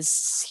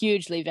is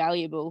hugely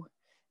valuable.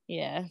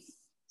 Yeah.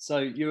 So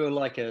you were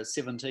like a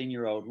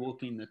 17-year-old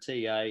walking the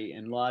TA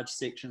and large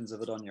sections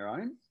of it on your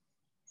own?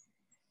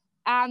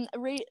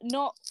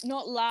 Not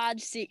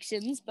large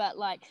sections, but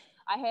like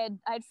I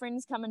had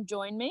friends come and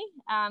join me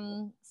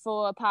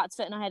for Parts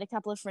Fit, and I had a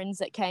couple of friends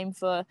that came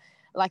for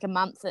like a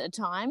month at a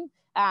time.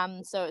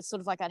 So it's sort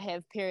of like I'd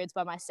have periods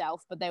by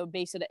myself, but they would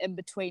be sort of in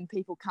between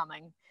people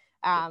coming.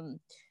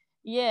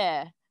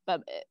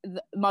 But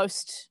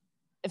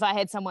if I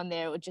had someone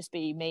there, it would just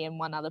be me and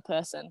one other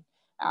person.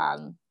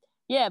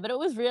 But it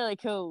was really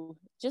cool.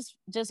 Just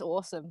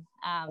awesome.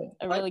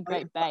 A really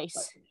great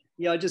base.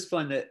 I just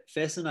find that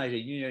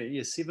fascinating.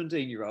 You're a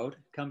 17-year-old,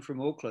 come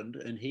from Auckland,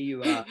 and here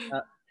you are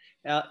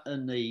out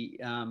in the,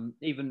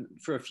 even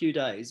for a few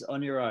days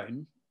on your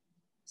own,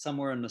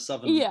 somewhere in the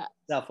South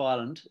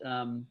Island.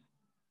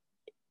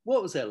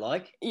 What was that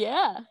like?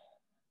 Yeah.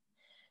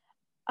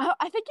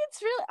 I think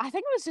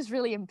it was just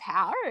really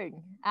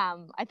empowering.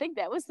 I think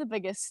that was the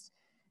biggest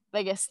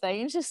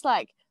thing. It's just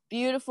like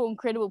beautiful,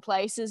 incredible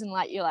places, and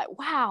like you're like,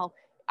 wow,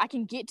 I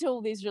can get to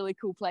all these really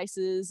cool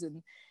places,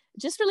 and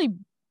just really,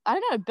 I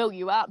don't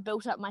know,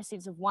 built up my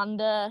sense of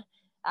wonder,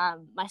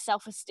 my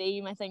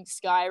self-esteem, I think,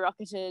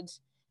 skyrocketed,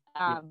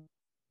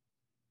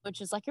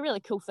 which is like a really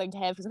cool thing to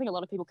have, because I think a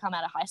lot of people come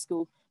out of high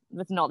school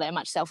with not that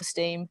much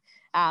self-esteem.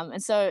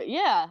 And so,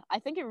 I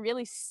think it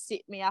really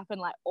set me up in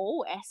like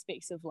all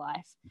aspects of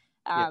life.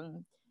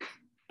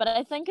 But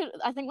I think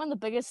one of the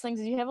biggest things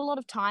is you have a lot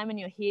of time in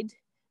your head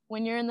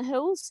when you're in the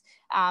hills.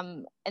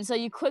 And so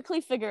you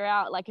quickly figure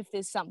out like if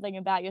there's something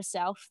about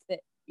yourself that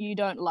you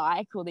don't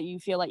like or that you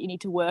feel like you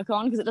need to work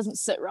on because it doesn't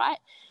sit right.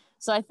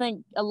 So I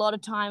think a lot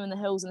of time in the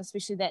hills, and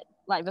especially that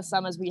like the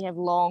summers we have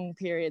long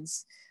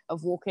periods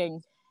of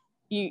walking,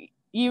 you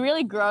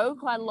really grow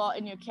quite a lot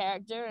in your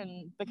character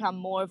and become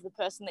more of the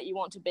person that you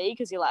want to be,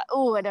 because you're like,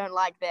 oh, I don't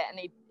like that, and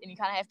you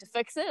kind of have to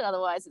fix it,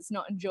 otherwise it's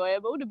not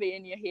enjoyable to be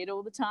in your head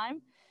all the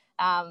time.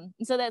 And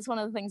so that's one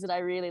of the things that I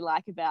really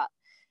like about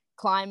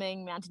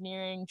climbing,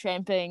 mountaineering,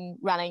 tramping,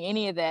 running,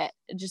 any of that.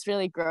 It just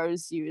really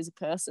grows you as a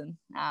person.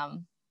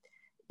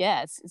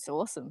 It's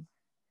awesome.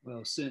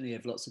 Well, certainly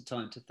have lots of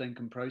time to think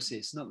and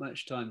process. Not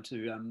much time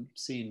to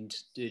send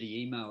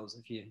dirty emails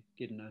if you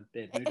get in a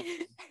bad mood.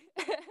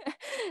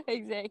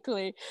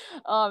 Exactly.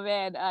 Oh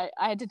man, I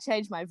had to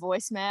change my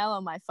voicemail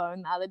on my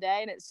phone the other day,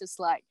 and it's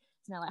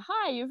and they're like,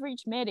 "Hi, you've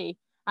reached Maddie.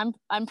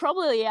 I'm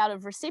probably out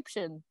of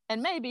reception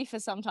and maybe for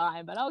some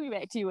time, but I'll get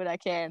back to you when I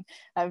can."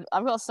 I've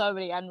got so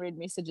many unread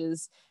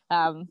messages.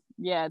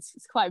 Yeah,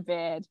 it's quite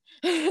bad.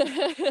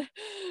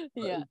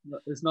 Yeah.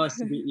 It's nice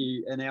to get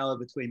you an hour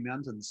between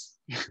mountains.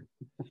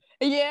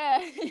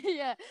 Yeah,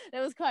 yeah,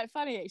 that was quite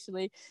funny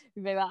actually.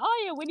 We'd be like,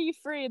 "Oh yeah, when are you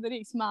free in the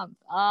next month?"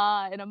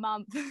 In a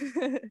month.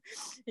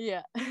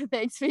 Yeah,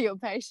 thanks for your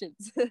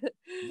patience.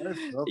 No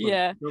problem.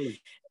 Yeah. Really.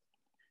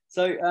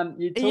 So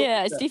you talked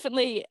Yeah, it's about,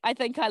 definitely, I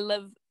think I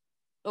live.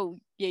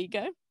 Oh, yeah, you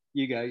go.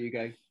 you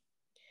go.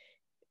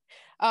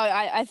 Oh,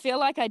 I feel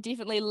like I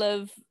definitely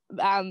live.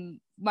 My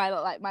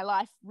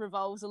life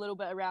revolves a little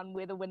bit around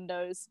weather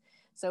windows,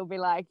 so it'll be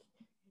like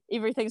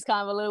everything's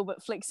kind of a little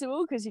bit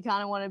flexible because you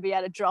kind of want to be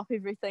able to drop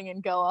everything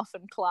and go off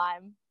and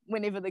climb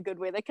whenever the good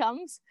weather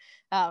comes.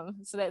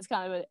 So that's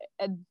kind of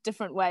a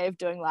different way of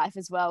doing life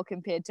as well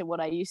compared to what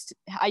I used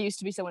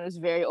to be someone who was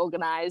very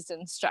organized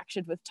and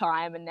structured with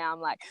time, and now I'm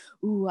like,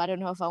 ooh, I don't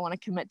know if I want to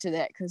commit to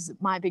that because it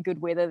might be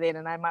good weather then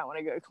and I might want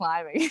to go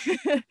climbing.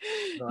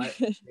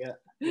 Right.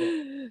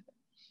 Yeah.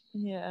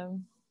 Yeah.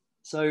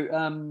 So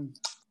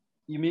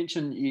you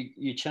mentioned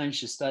you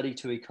changed your study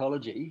to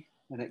ecology,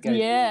 and it gave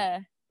Yeah.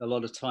 you a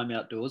lot of time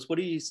outdoors. What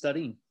are you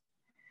studying?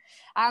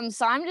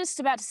 So I'm just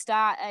about to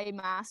start a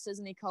master's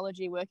in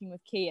ecology working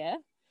with Kia,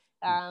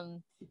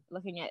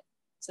 looking at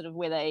sort of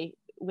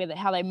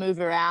how they move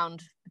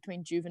around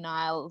between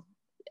juvenile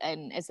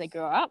and as they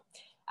grow up.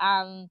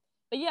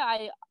 But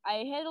yeah, I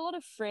had a lot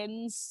of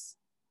friends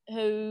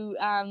who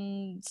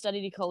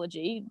studied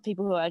ecology,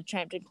 people who I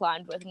tramped and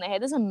climbed with, and they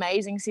had this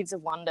amazing sense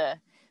of wonder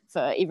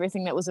for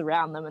everything that was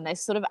around them, and they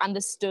sort of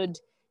understood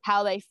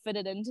how they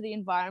fitted into the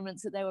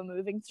environments that they were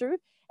moving through.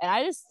 And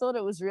I just thought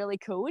it was really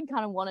cool and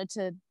kind of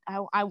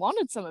I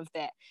wanted some of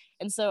that.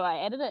 And so I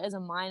added it as a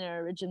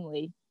minor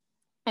originally.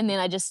 And then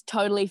I just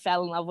totally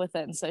fell in love with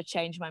it. And so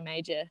changed my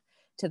major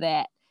to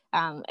that.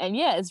 And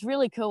yeah, it's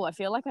really cool. I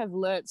feel like I've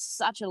learned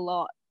such a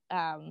lot.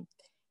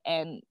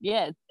 And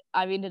yeah,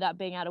 I've ended up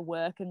being able to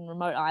work in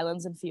remote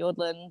islands in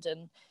Fiordland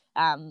and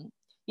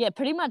yeah,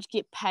 pretty much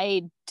get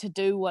paid to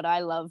do what I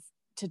love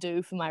to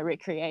do for my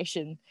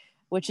recreation,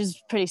 which is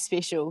pretty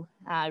special.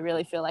 I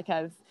really feel like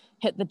I've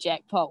hit the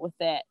jackpot with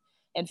that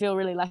and feel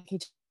really lucky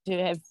to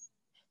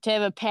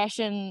have a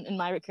passion in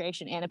my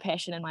recreation and a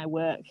passion in my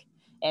work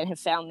and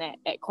have found that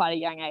at quite a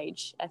young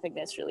age. I think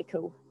that's really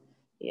cool.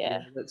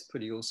 Yeah, that's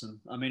pretty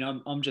awesome. I mean,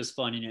 I'm just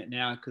finding it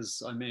now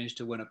because I managed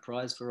to win a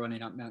prize for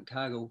running up Mount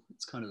Cargill.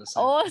 It's kind of the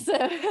same.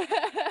 Awesome.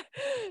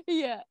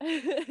 Yeah.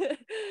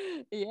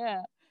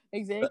 Yeah,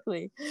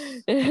 exactly.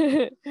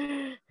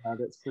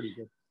 That's pretty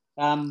good.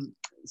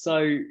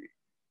 So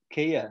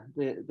Kia,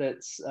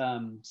 that's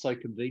so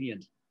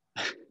convenient.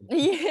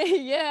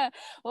 Yeah.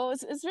 Well,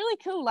 it's really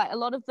cool. Like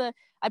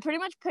I pretty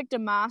much picked a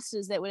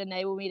master's that would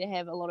enable me to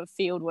have a lot of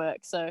field work.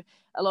 So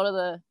a lot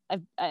of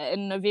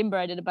in November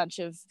I did a bunch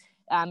of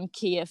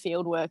Kia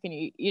field work, and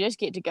you just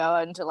get to go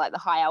into like the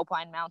high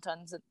alpine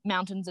mountains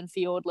in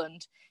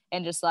Fiordland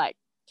and just like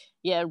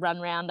run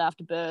around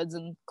after birds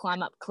and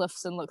climb up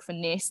cliffs and look for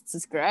nests.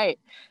 Is great.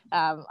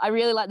 I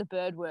really like the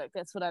bird work.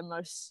 That's what I'm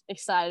most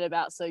excited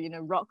about. So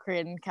rock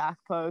wren,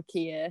 kakapo,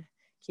 kia,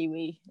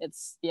 kiwi.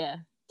 It's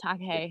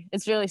Takahe.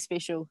 It's really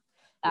special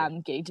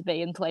getting to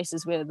be in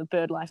places where the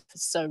bird life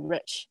is so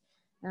rich.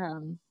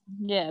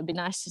 It'd be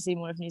nice to see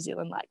more of New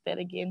Zealand like that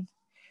again.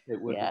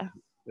 It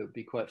would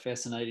be quite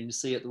fascinating to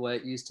see it the way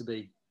it used to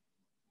be.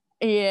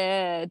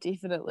 Yeah,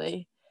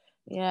 definitely.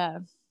 Yeah.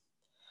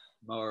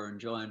 Moa and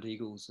giant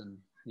eagles and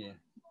yeah.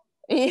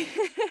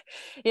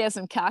 Yeah,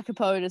 some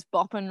kakapo just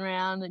bopping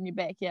around in your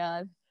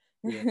backyard.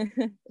 Yeah.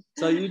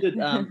 So you did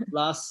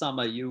last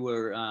summer. You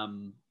were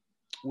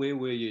where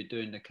were you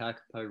doing the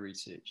kakapo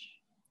research?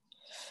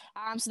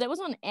 So that was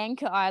on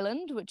Anchor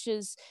Island, which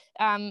is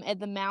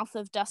at the mouth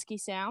of Dusky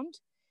Sound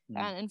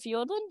in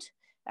Fiordland.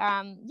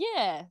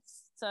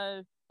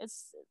 So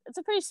it's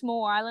a pretty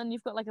small island.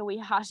 You've got like a wee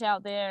hut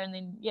out there, and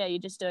then you're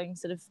just doing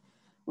sort of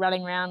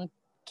running around,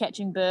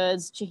 catching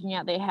birds, checking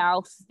out their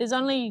health. There's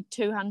only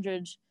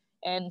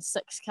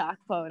 206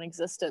 kakapo in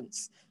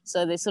existence,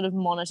 so they're sort of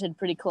monitored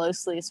pretty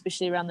closely,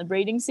 especially around the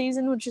breeding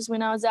season, which is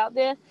when I was out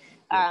there.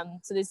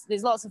 So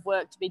there's lots of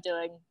work to be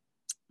doing.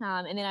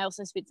 And then I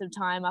also spent some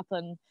time up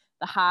in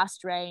the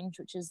Haast range,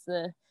 which is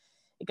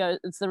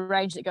it's the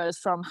range that goes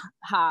from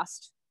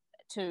Haast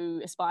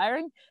to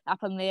Aspiring,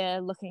 up in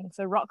there looking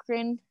for rock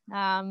wren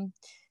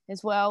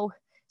as well.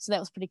 So that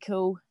was pretty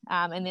cool.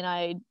 And then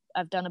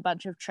I've done a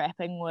bunch of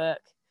trapping work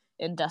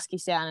in Dusky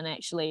Sound, and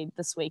actually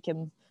this week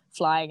I'm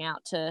flying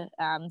out to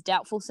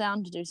Doubtful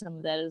Sound to do some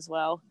of that as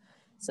well.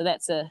 So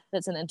that's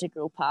an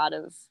integral part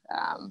of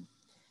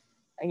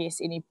I guess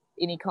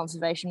any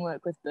conservation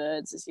work with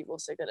birds, is you've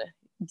also got to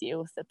deal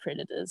with the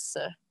predators.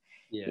 So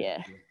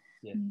yeah.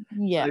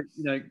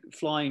 So,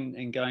 flying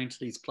and going to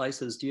these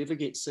places, do you ever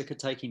get sick of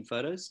taking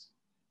photos?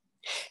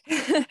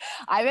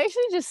 I've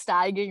actually just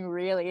started getting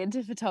really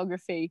into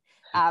photography.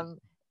 It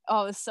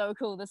was so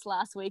cool. This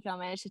last week I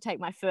managed to take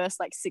my first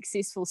like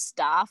successful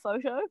star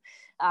photo,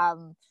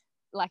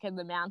 like in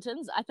the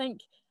mountains. I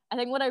think I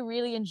think what I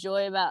really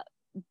enjoy about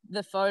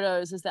the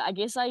photos is that I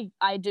guess I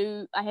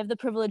have the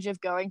privilege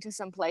of going to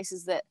some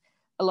places that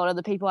a lot of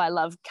the people I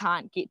love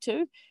can't get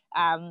to.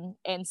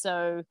 And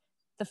so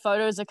the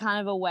photos are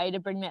kind of a way to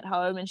bring that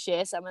home and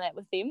share some of that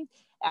with them.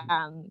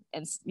 And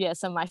yeah,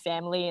 some of my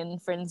family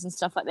and friends and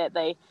stuff like that,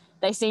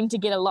 they seem to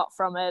get a lot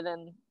from it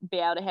and be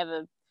able to have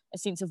a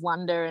sense of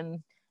wonder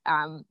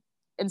and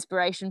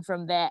inspiration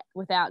from that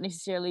without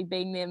necessarily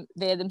being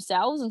there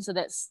themselves. And so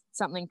that's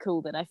something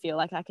cool that I feel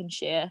like I can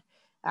share.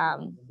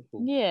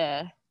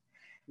 Yeah.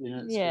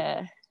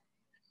 Yeah.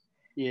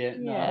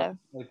 No,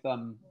 I've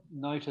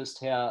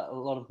noticed how a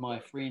lot of my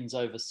friends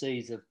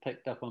overseas have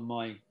picked up on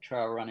my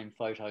trail running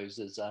photos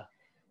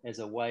as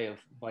a way of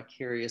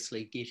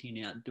vicariously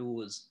getting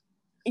outdoors.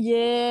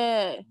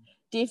 Yeah,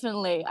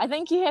 definitely. I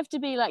think you have to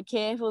be like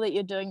careful that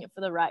you're doing it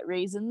for the right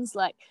reasons.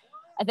 Like,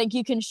 I think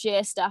you can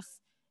share stuff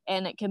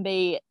and it can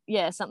be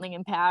something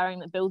empowering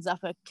that builds up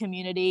a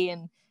community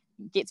and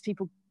gets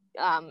people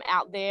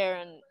out there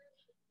and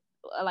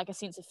like a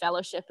sense of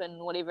fellowship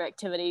in whatever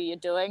activity you're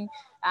doing,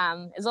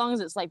 as long as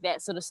it's like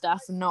that sort of stuff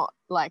and not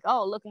like,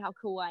 oh, look how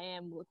cool I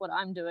am, look what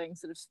I'm doing,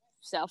 sort of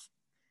self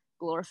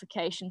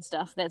glorification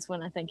stuff. That's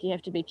when I think you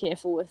have to be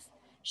careful with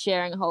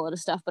sharing a whole lot of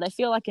stuff. But I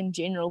feel like in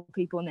general,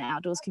 people in the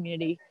outdoors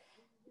community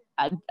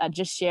are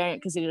just sharing it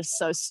because they're just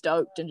so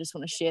stoked and just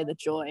want to share the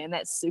joy, and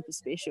that's super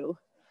special.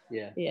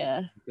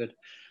 Yeah Good.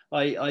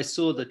 I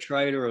saw the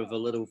trailer of a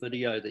little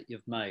video that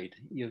you've made.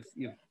 You've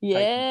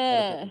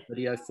taken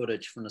video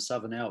footage from the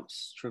Southern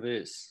Alps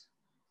Traverse.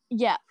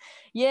 Yeah,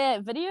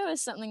 video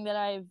is something that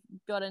I've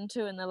got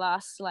into in the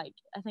last, like,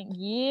 I think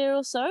year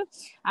or so.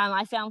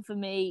 I found for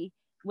me,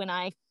 when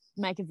I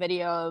make a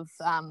video of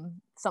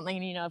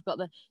something, you know,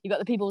 you've got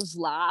the people's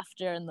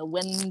laughter and the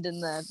wind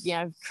and the, you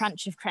know,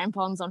 crunch of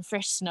crampons on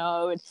fresh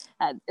snow, and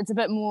it's a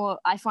bit more,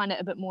 I find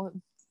it a bit more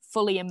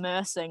fully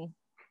immersing,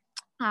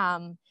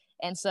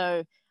 and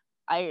so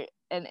a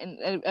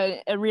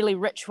really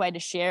rich way to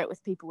share it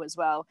with people as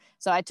well.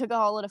 So I took a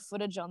whole lot of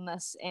footage on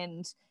this,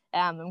 and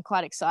I'm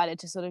quite excited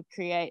to sort of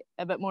create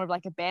a bit more of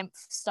like a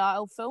Banff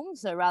style film.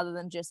 So rather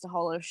than just a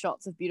whole lot of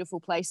shots of beautiful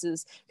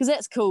places, because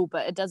that's cool,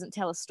 but it doesn't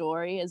tell a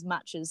story as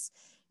much as,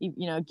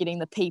 you know, getting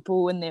the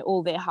people and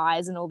all their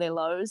highs and all their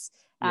lows.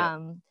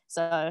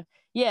 So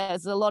yeah,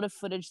 there's a lot of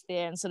footage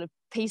there, and sort of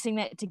piecing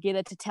that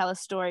together to tell a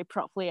story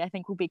properly, I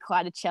think will be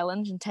quite a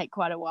challenge and take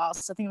quite a while.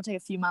 So I think it'll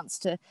take a few months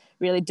to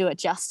really do it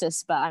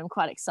justice, but I'm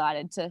quite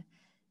excited to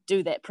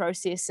do that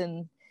process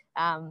and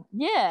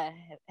be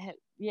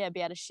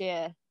able to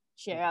share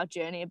our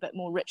journey a bit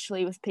more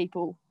richly with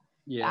people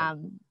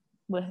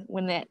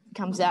when that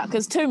comes out.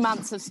 Because 2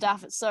 months of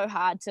stuff, it's so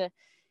hard to,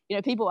 you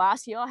know, people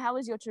ask you, oh, how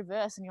was your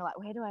traverse? And you're like,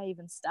 where do I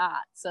even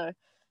start? So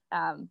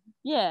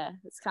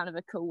it's kind of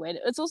a cool way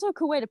it's also a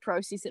cool way to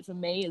process it for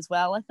me as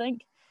well, I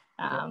think.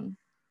 The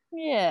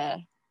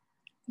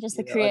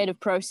creative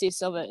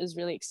process of it is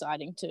really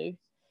exciting too.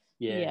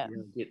 I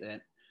get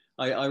that.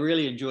 I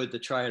really enjoyed the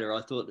trailer.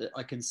 I thought that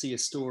I can see a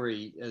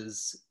story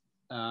as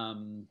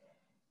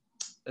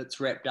it's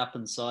wrapped up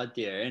inside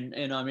there,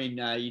 and I mean,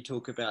 you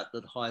talk about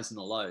the highs and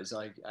the lows.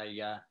 You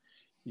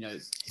know,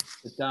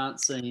 the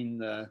dancing,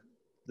 the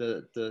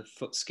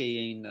foot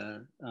skiing,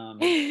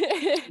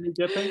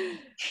 dipping.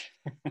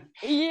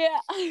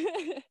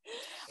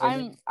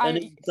 I'm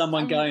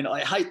someone going,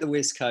 I hate the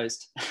West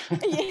Coast.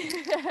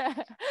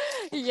 I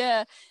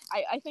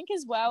think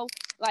as well,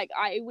 like,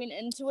 I went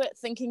into it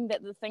thinking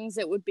that the things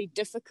that would be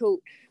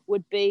difficult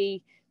would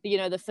be, you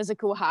know, the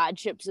physical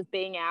hardships of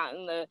being out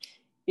in the,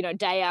 you know,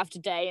 day after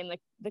day in the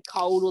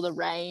cold or the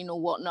rain or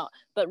whatnot,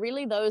 but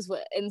really those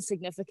were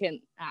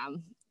insignificant.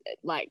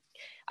 Like,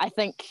 I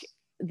think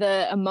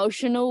the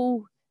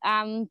emotional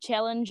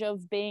challenge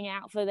of being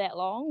out for that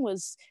long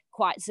was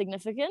quite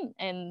significant,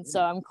 and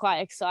so I'm quite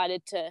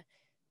excited to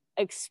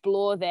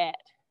explore that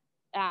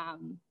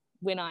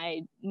when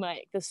I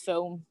make this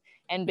film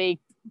and be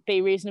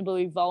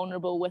reasonably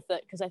vulnerable with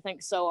it, because I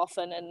think so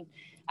often and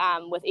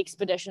with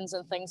expeditions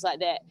and things like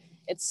that,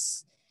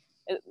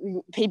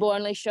 people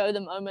only show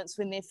the moments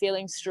when they're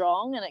feeling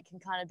strong, and it can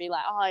kind of be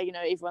like, oh, you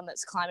know, everyone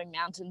that's climbing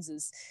mountains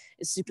is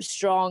super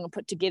strong and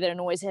put together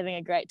and always having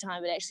a great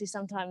time, but actually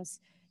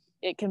sometimes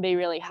it can be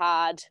really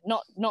hard,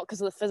 not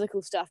because of the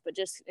physical stuff, but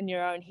just in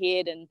your own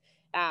head. And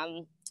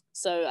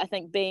so I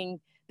think being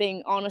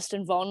honest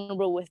and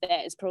vulnerable with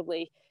that is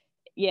probably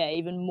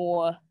even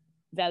more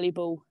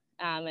valuable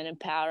and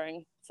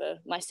empowering for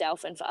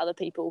myself and for other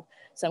people.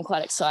 So I'm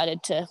quite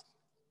excited to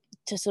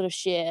sort of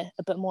share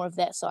a bit more of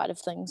that side of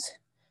things.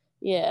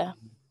 Wow.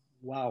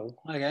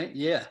 Okay.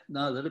 Yeah,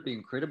 no, that'd be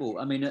incredible.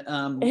 I mean,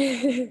 on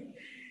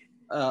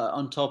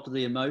top of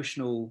the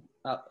emotional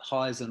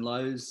highs and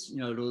lows,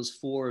 you know, there was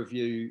 4 of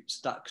you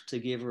stuck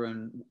together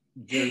in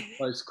very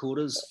close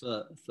quarters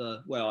for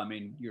well, I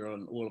mean, you're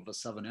on all of the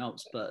Southern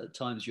Alps, but at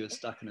times you were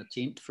stuck in a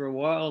tent for a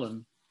while.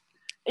 And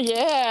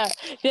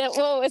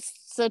well,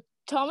 so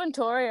Tom and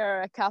Tori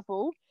are a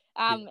couple,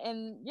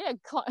 And yeah,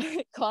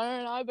 Connor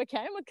and I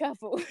became a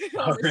couple.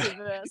 Oh, really?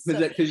 Was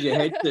that because you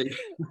had to?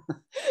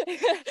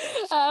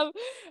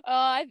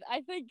 I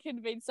think it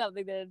had been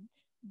something that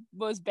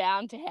was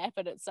bound to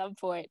happen at some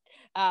point.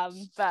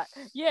 But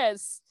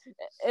yes,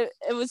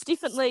 it was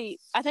definitely,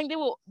 I think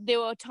there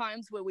were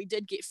times where we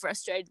did get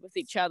frustrated with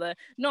each other,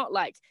 not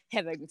like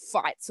having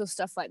fights or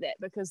stuff like that,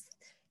 because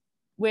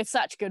we're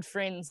such good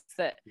friends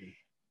that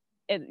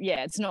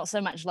it's not so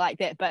much like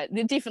that. But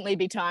there'd definitely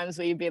be times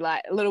where you'd be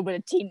like a little bit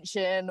of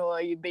tension,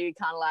 or you'd be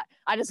kind of like,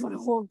 I just want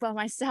to walk by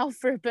myself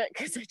for a bit,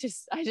 because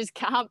I just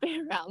can't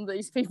be around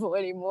these people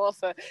anymore.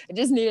 I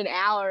just need an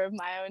hour of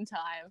my own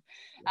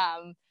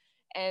time.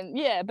 And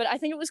yeah, but I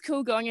think it was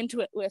cool going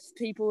into it with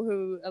people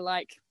who are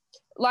like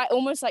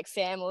almost like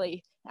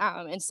family.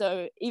 And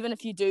so even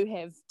if you do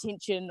have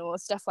tension or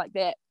stuff like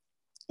that,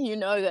 you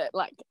know that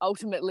like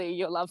ultimately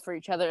your love for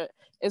each other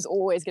is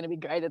always going to be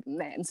greater than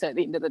that. And so at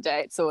the end of the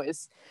day,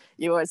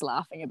 you're always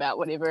laughing about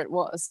whatever it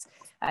was.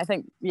 I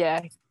think, yeah,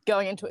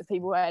 going into it with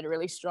people I had a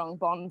really strong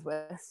bond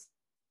with.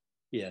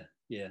 Yeah.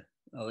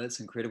 Oh, that's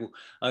incredible.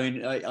 I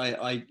mean,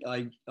 I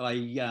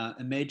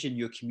imagine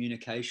your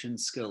communication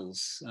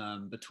skills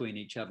between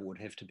each other would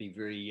have to be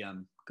very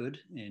good,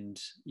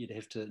 and you'd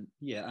have to,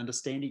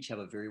 understand each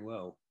other very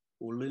well,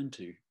 or learn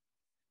to.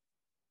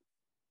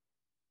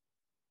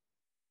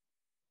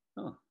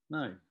 Oh,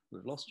 no,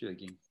 we've lost you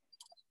again.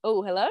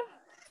 Oh, hello?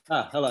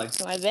 Hello.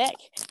 Am I back?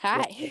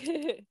 Hi.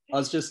 I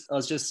was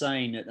just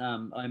saying that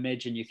I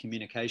imagine your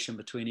communication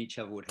between each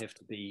other would have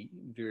to be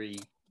very,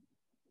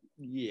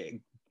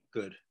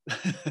 good.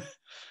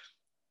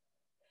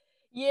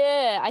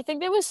 Yeah, I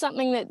think there was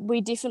something that we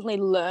definitely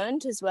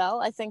learned as well.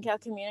 I think our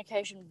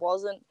communication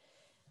wasn't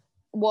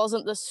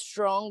the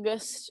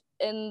strongest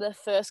in the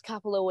first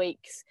couple of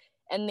weeks,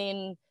 and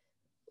then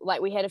like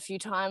we had a few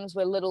times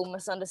where little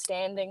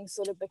misunderstandings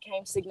sort of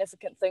became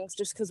significant things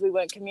just because we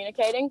weren't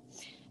communicating.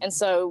 And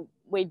so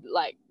we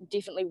like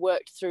definitely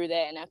worked through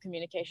that, and our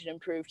communication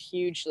improved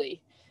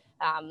hugely.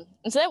 And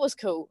so that was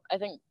cool. I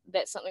think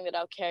that's something that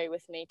I'll carry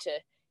with me to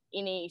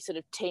any sort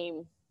of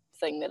team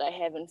thing that I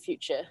have in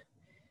future.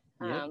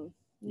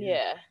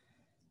 Yeah.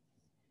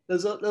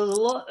 There's a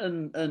lot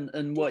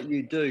in what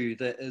you do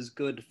that is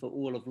good for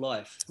all of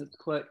life. It's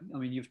quite, I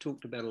mean, you've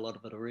talked about a lot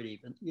of it already,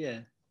 but yeah,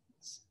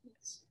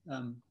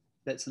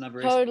 that's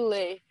another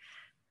totally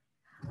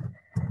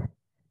aspect.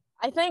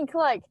 I think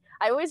like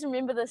I always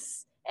remember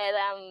this at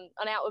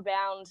on Outward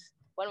Bound.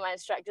 One of my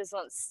instructors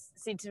once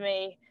said to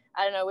me,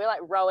 I don't know, we're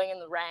like rowing in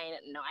the rain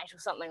at night or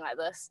something like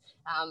this,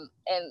 and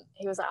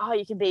he was like, oh,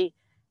 you can be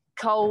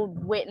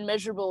cold, wet and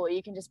miserable, or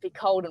you can just be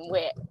cold and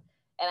wet.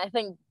 And I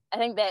think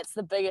that's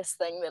the biggest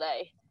thing that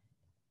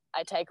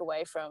I take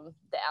away from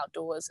the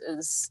outdoors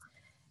is,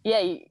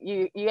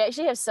 you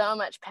actually have so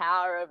much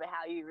power over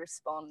how you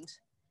respond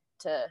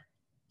to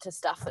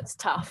stuff that's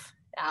tough.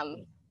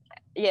 And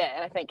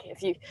I think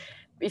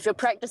if you're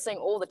practicing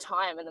all the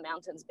time in the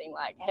mountains, being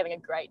like having a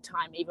great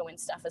time even when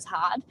stuff is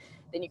hard,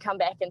 then you come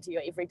back into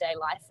your everyday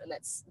life, and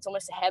it's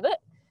almost a habit.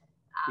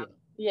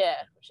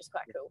 Which is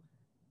quite cool.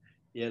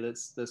 Yeah,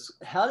 that's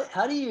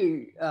how do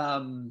you I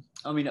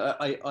mean,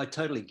 I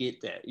totally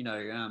get that,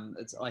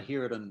 I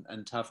hear it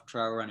in tough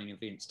trail running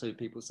events too.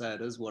 People say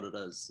it is what it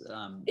is.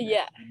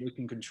 We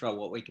can control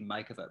what we can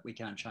make of it, we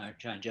can't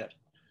change it.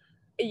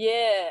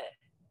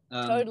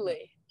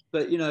 Totally.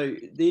 But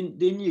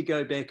then you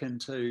go back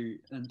into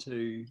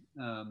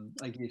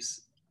I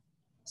guess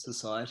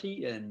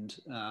society and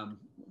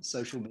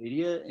social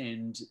media,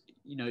 and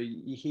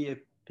you hear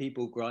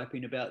people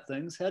griping about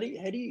things. How do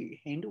you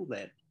handle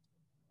that?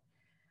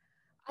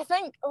 I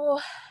think,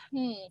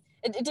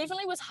 it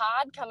definitely was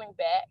hard coming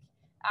back.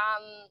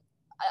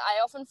 I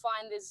often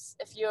find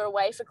if you're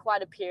away for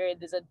quite a period,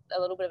 there's a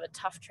little bit of a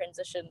tough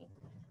transition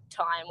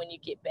time when you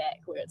get back,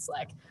 where it's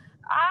like,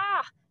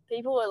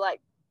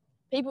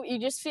 you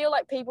just feel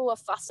like people are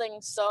fussing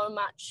so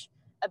much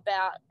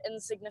about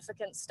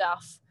insignificant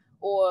stuff,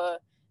 or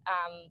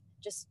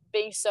just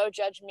being so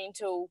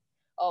judgmental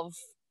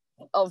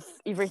of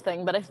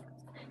everything. But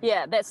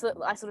I sort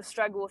of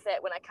struggle with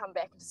that when I come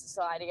back into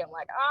society. I'm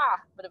like,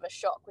 bit of a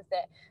shock with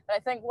that. But I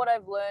think what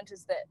I've learned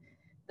is that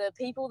the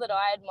people that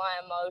I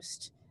admire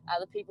most are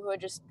the people who are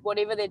just,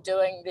 whatever they're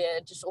doing,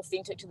 they're just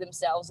authentic to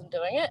themselves and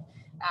doing it.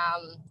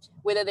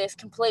 Whether they're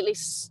completely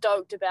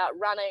stoked about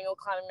running or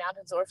climbing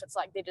mountains, or if it's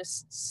like they're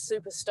just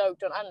super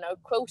stoked on, I don't know,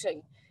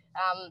 quilting.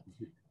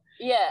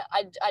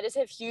 I just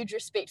have huge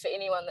respect for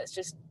anyone that's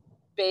just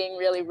being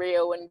really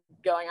real and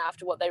going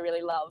after what they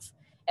really love.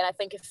 And I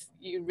think if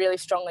you really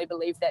strongly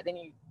believe that, then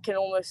you can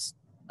almost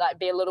like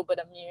be a little bit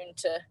immune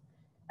to,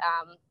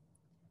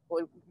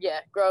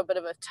 grow a bit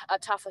of a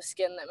tougher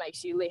skin that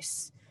makes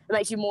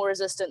you more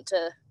resistant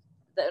to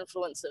the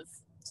influence of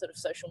sort of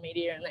social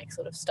media and that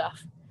sort of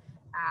stuff.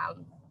 Oh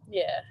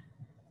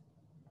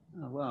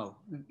wow,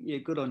 yeah,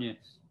 good on you.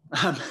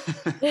 But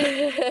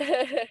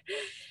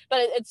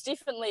it's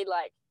definitely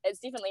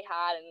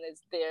hard,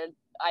 and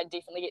I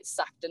definitely get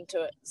sucked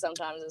into it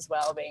sometimes as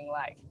well, being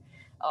like,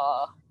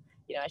 I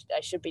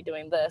should be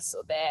doing this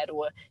or that,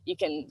 or you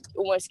can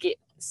almost get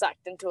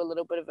sucked into a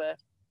little bit of a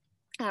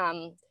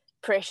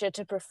pressure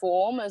to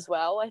perform as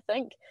well. I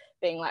think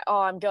being like,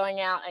 oh, I'm going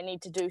out, I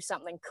need to do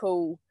something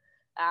cool,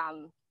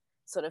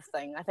 sort of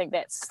thing. I think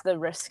that's the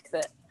risk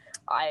that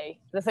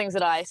the things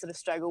that I sort of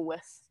struggle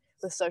with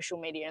social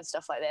media and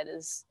stuff like that,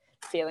 is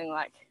feeling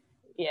like,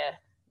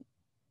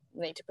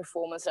 need to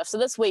perform and stuff. So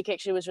this week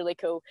actually was really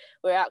cool.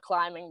 We're out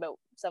climbing, but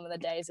some of the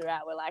days we're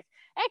out, we're like,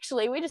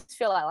 actually, we just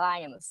feel like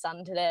lying in the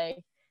sun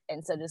today.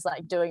 And so just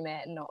like doing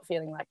that and not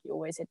feeling like you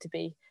always had to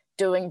be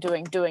doing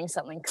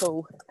something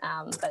cool,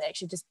 but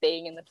actually just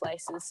being in the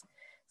places.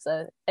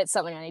 So it's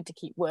something I need to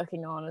keep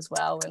working on as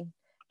well and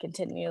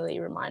continually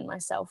remind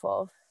myself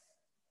of.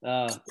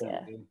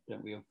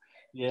 Don't we all?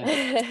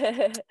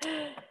 Yeah.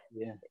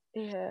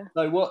 Yeah.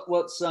 So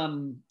what's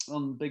on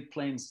big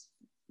plans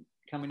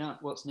coming up?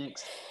 What's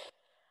next?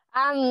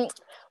 Well,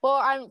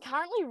 I'm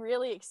currently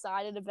really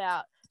excited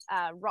about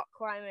rock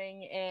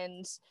climbing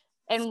and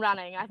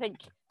running. I think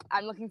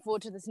I'm looking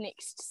forward to this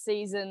next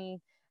season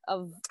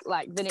of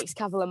like the next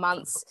couple of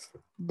months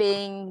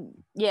doing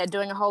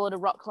a whole lot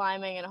of rock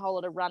climbing and a whole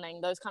lot of running.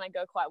 Those kind of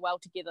go quite well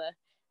together.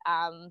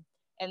 And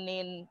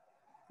then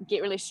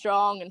get really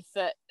strong and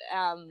fit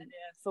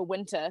for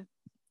winter.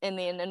 And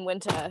then in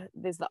winter,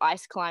 there's the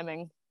ice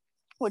climbing,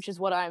 which is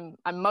what I'm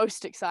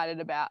most excited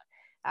about.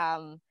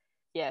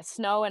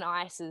 Snow and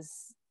ice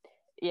is,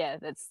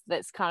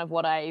 that's kind of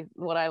what I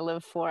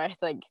live for, I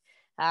think.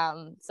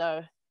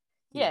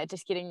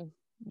 Just getting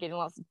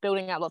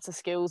building up lots of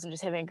skills and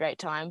just having a great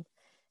time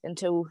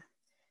until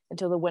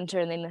the winter,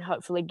 and then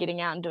hopefully getting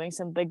out and doing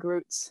some big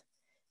routes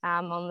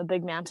on the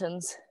big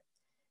mountains.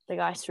 Big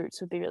ice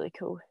routes would be really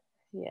cool.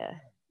 Yeah.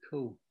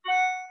 Cool.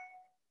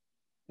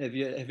 Have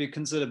you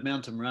considered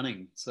mountain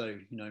running? So,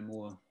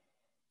 more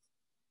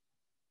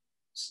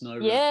snow.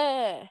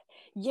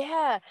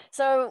 Yeah.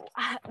 So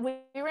we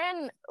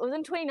ran, it was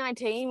in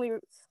 2019,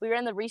 we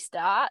ran the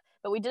Restart,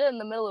 but we did it in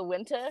the middle of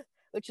winter,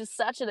 which was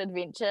such an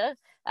adventure.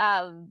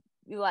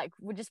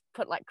 We just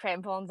put like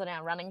crampons on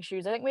our running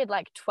shoes. I think we had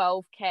like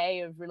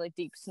 12K of really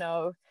deep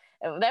snow.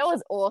 And that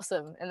was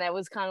awesome. And that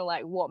was kind of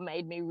like what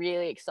made me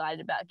really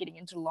excited about getting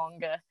into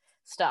longer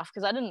stuff.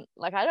 Cause I'd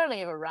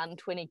only ever run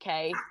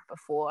 20K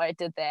before I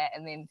did that.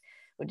 And then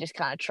we just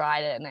kind of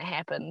tried it and it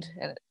happened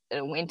and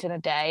it went in a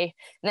day.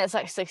 And that's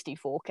like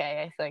 64K,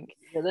 I think.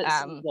 Yeah, that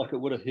sounds like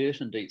it would have hurt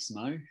in deep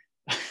snow.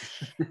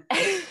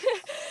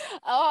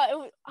 I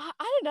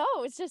don't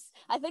know. It's just,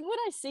 I think when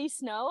I see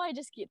snow, I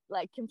just get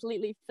like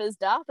completely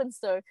fizzed up. And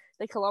so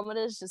the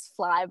kilometers just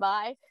fly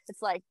by.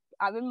 It's like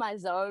I'm in my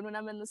zone when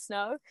I'm in the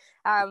snow.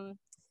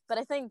 But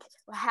I think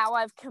how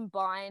I've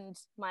combined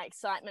my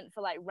excitement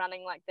for like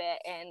running like that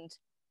and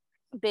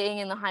being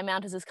in the high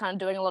mountains is kind of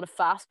doing a lot of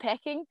fast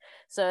packing.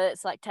 So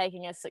it's like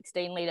taking a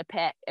 16-liter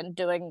pack and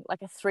doing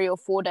like a 3 or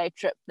 4 day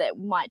trip that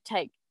might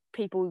take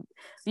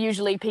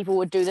usually people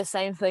would do the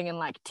same thing in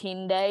like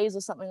 10 days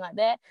or something like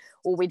that,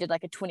 or we did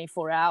like a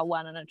 24-hour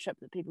one on a trip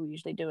that people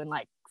usually do in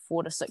like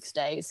 4 to 6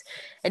 days,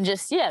 and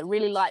just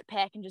really light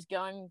pack and just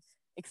going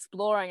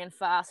exploring and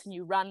fast, and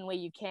you run where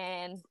you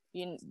can.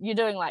 You're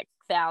doing like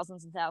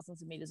thousands and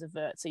thousands of meters of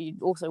vert, so you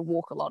also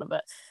walk a lot of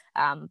it,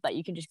 but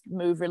you can just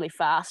move really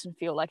fast and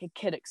feel like a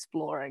kid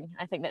exploring.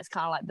 I think that's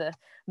kind of like the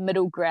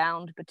middle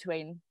ground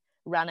between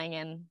running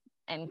and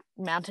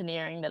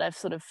mountaineering that I've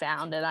sort of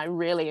found, and I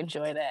really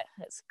enjoy that.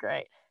 It's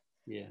great.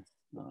 Yeah.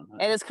 No.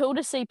 And it's cool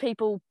to see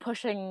people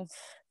pushing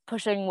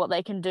what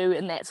they can do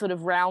in that sort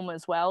of realm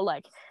as well.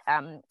 Like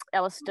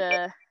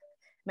Alistair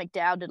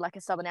McDowell did like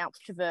a Southern Alps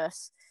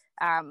traverse,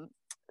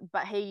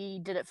 but he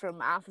did it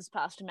from Arthur's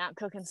Pass to Mount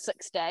Cook in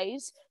 6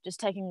 days, just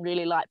taking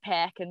really light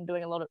pack and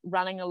doing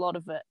running a lot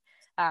of it.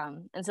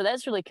 And so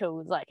that's really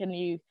cool. It's like a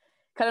new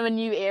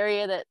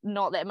area that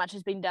not that much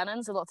has been done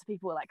in. So lots of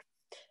people are like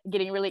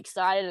getting really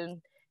excited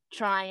and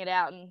trying it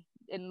out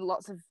in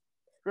lots of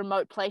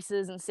remote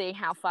places and seeing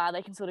how far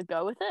they can sort of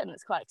go with it, and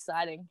it's quite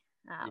exciting.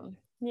 No,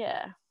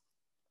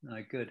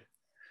 good.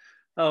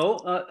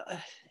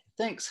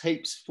 Thanks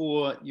heaps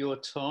for your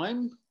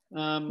time.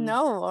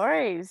 No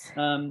worries.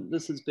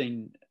 This has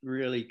been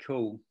really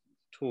cool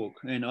talk,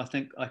 and I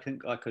think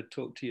I could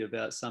talk to you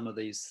about some of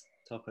these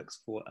topics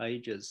for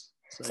ages.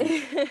 So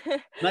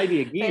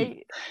maybe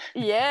again.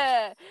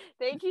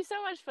 Thank you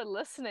so much for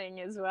listening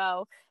as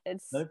well.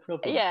 It's no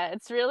problem.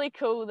 It's really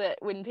cool that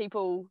when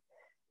people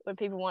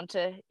want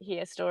to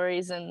hear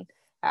stories, and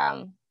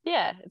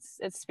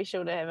it's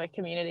special to have a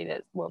community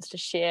that wants to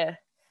share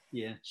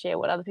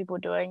what other people are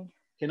doing.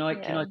 Can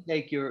I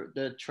take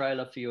the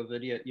trailer for your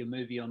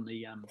movie on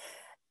the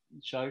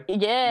show?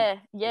 Yeah,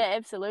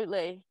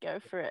 absolutely. Go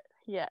for it.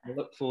 Yeah. I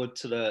look forward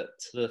to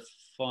the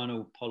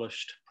final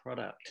polished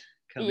product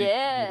coming.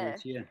 Yeah,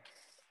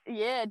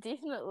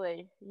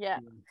 definitely. Yeah.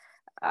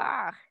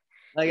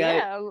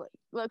 Okay. I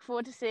look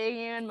forward to seeing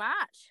you in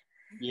March.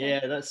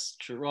 Yeah, that's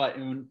true. Right,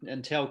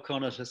 and tell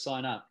Connor to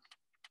sign up.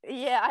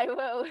 Yeah, I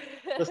will.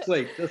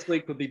 This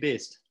week would be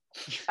best.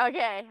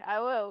 Okay,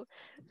 I will.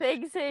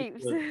 Thanks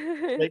heaps.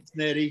 Thanks,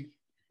 Natty.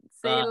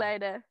 See you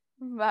later.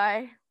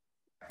 Bye.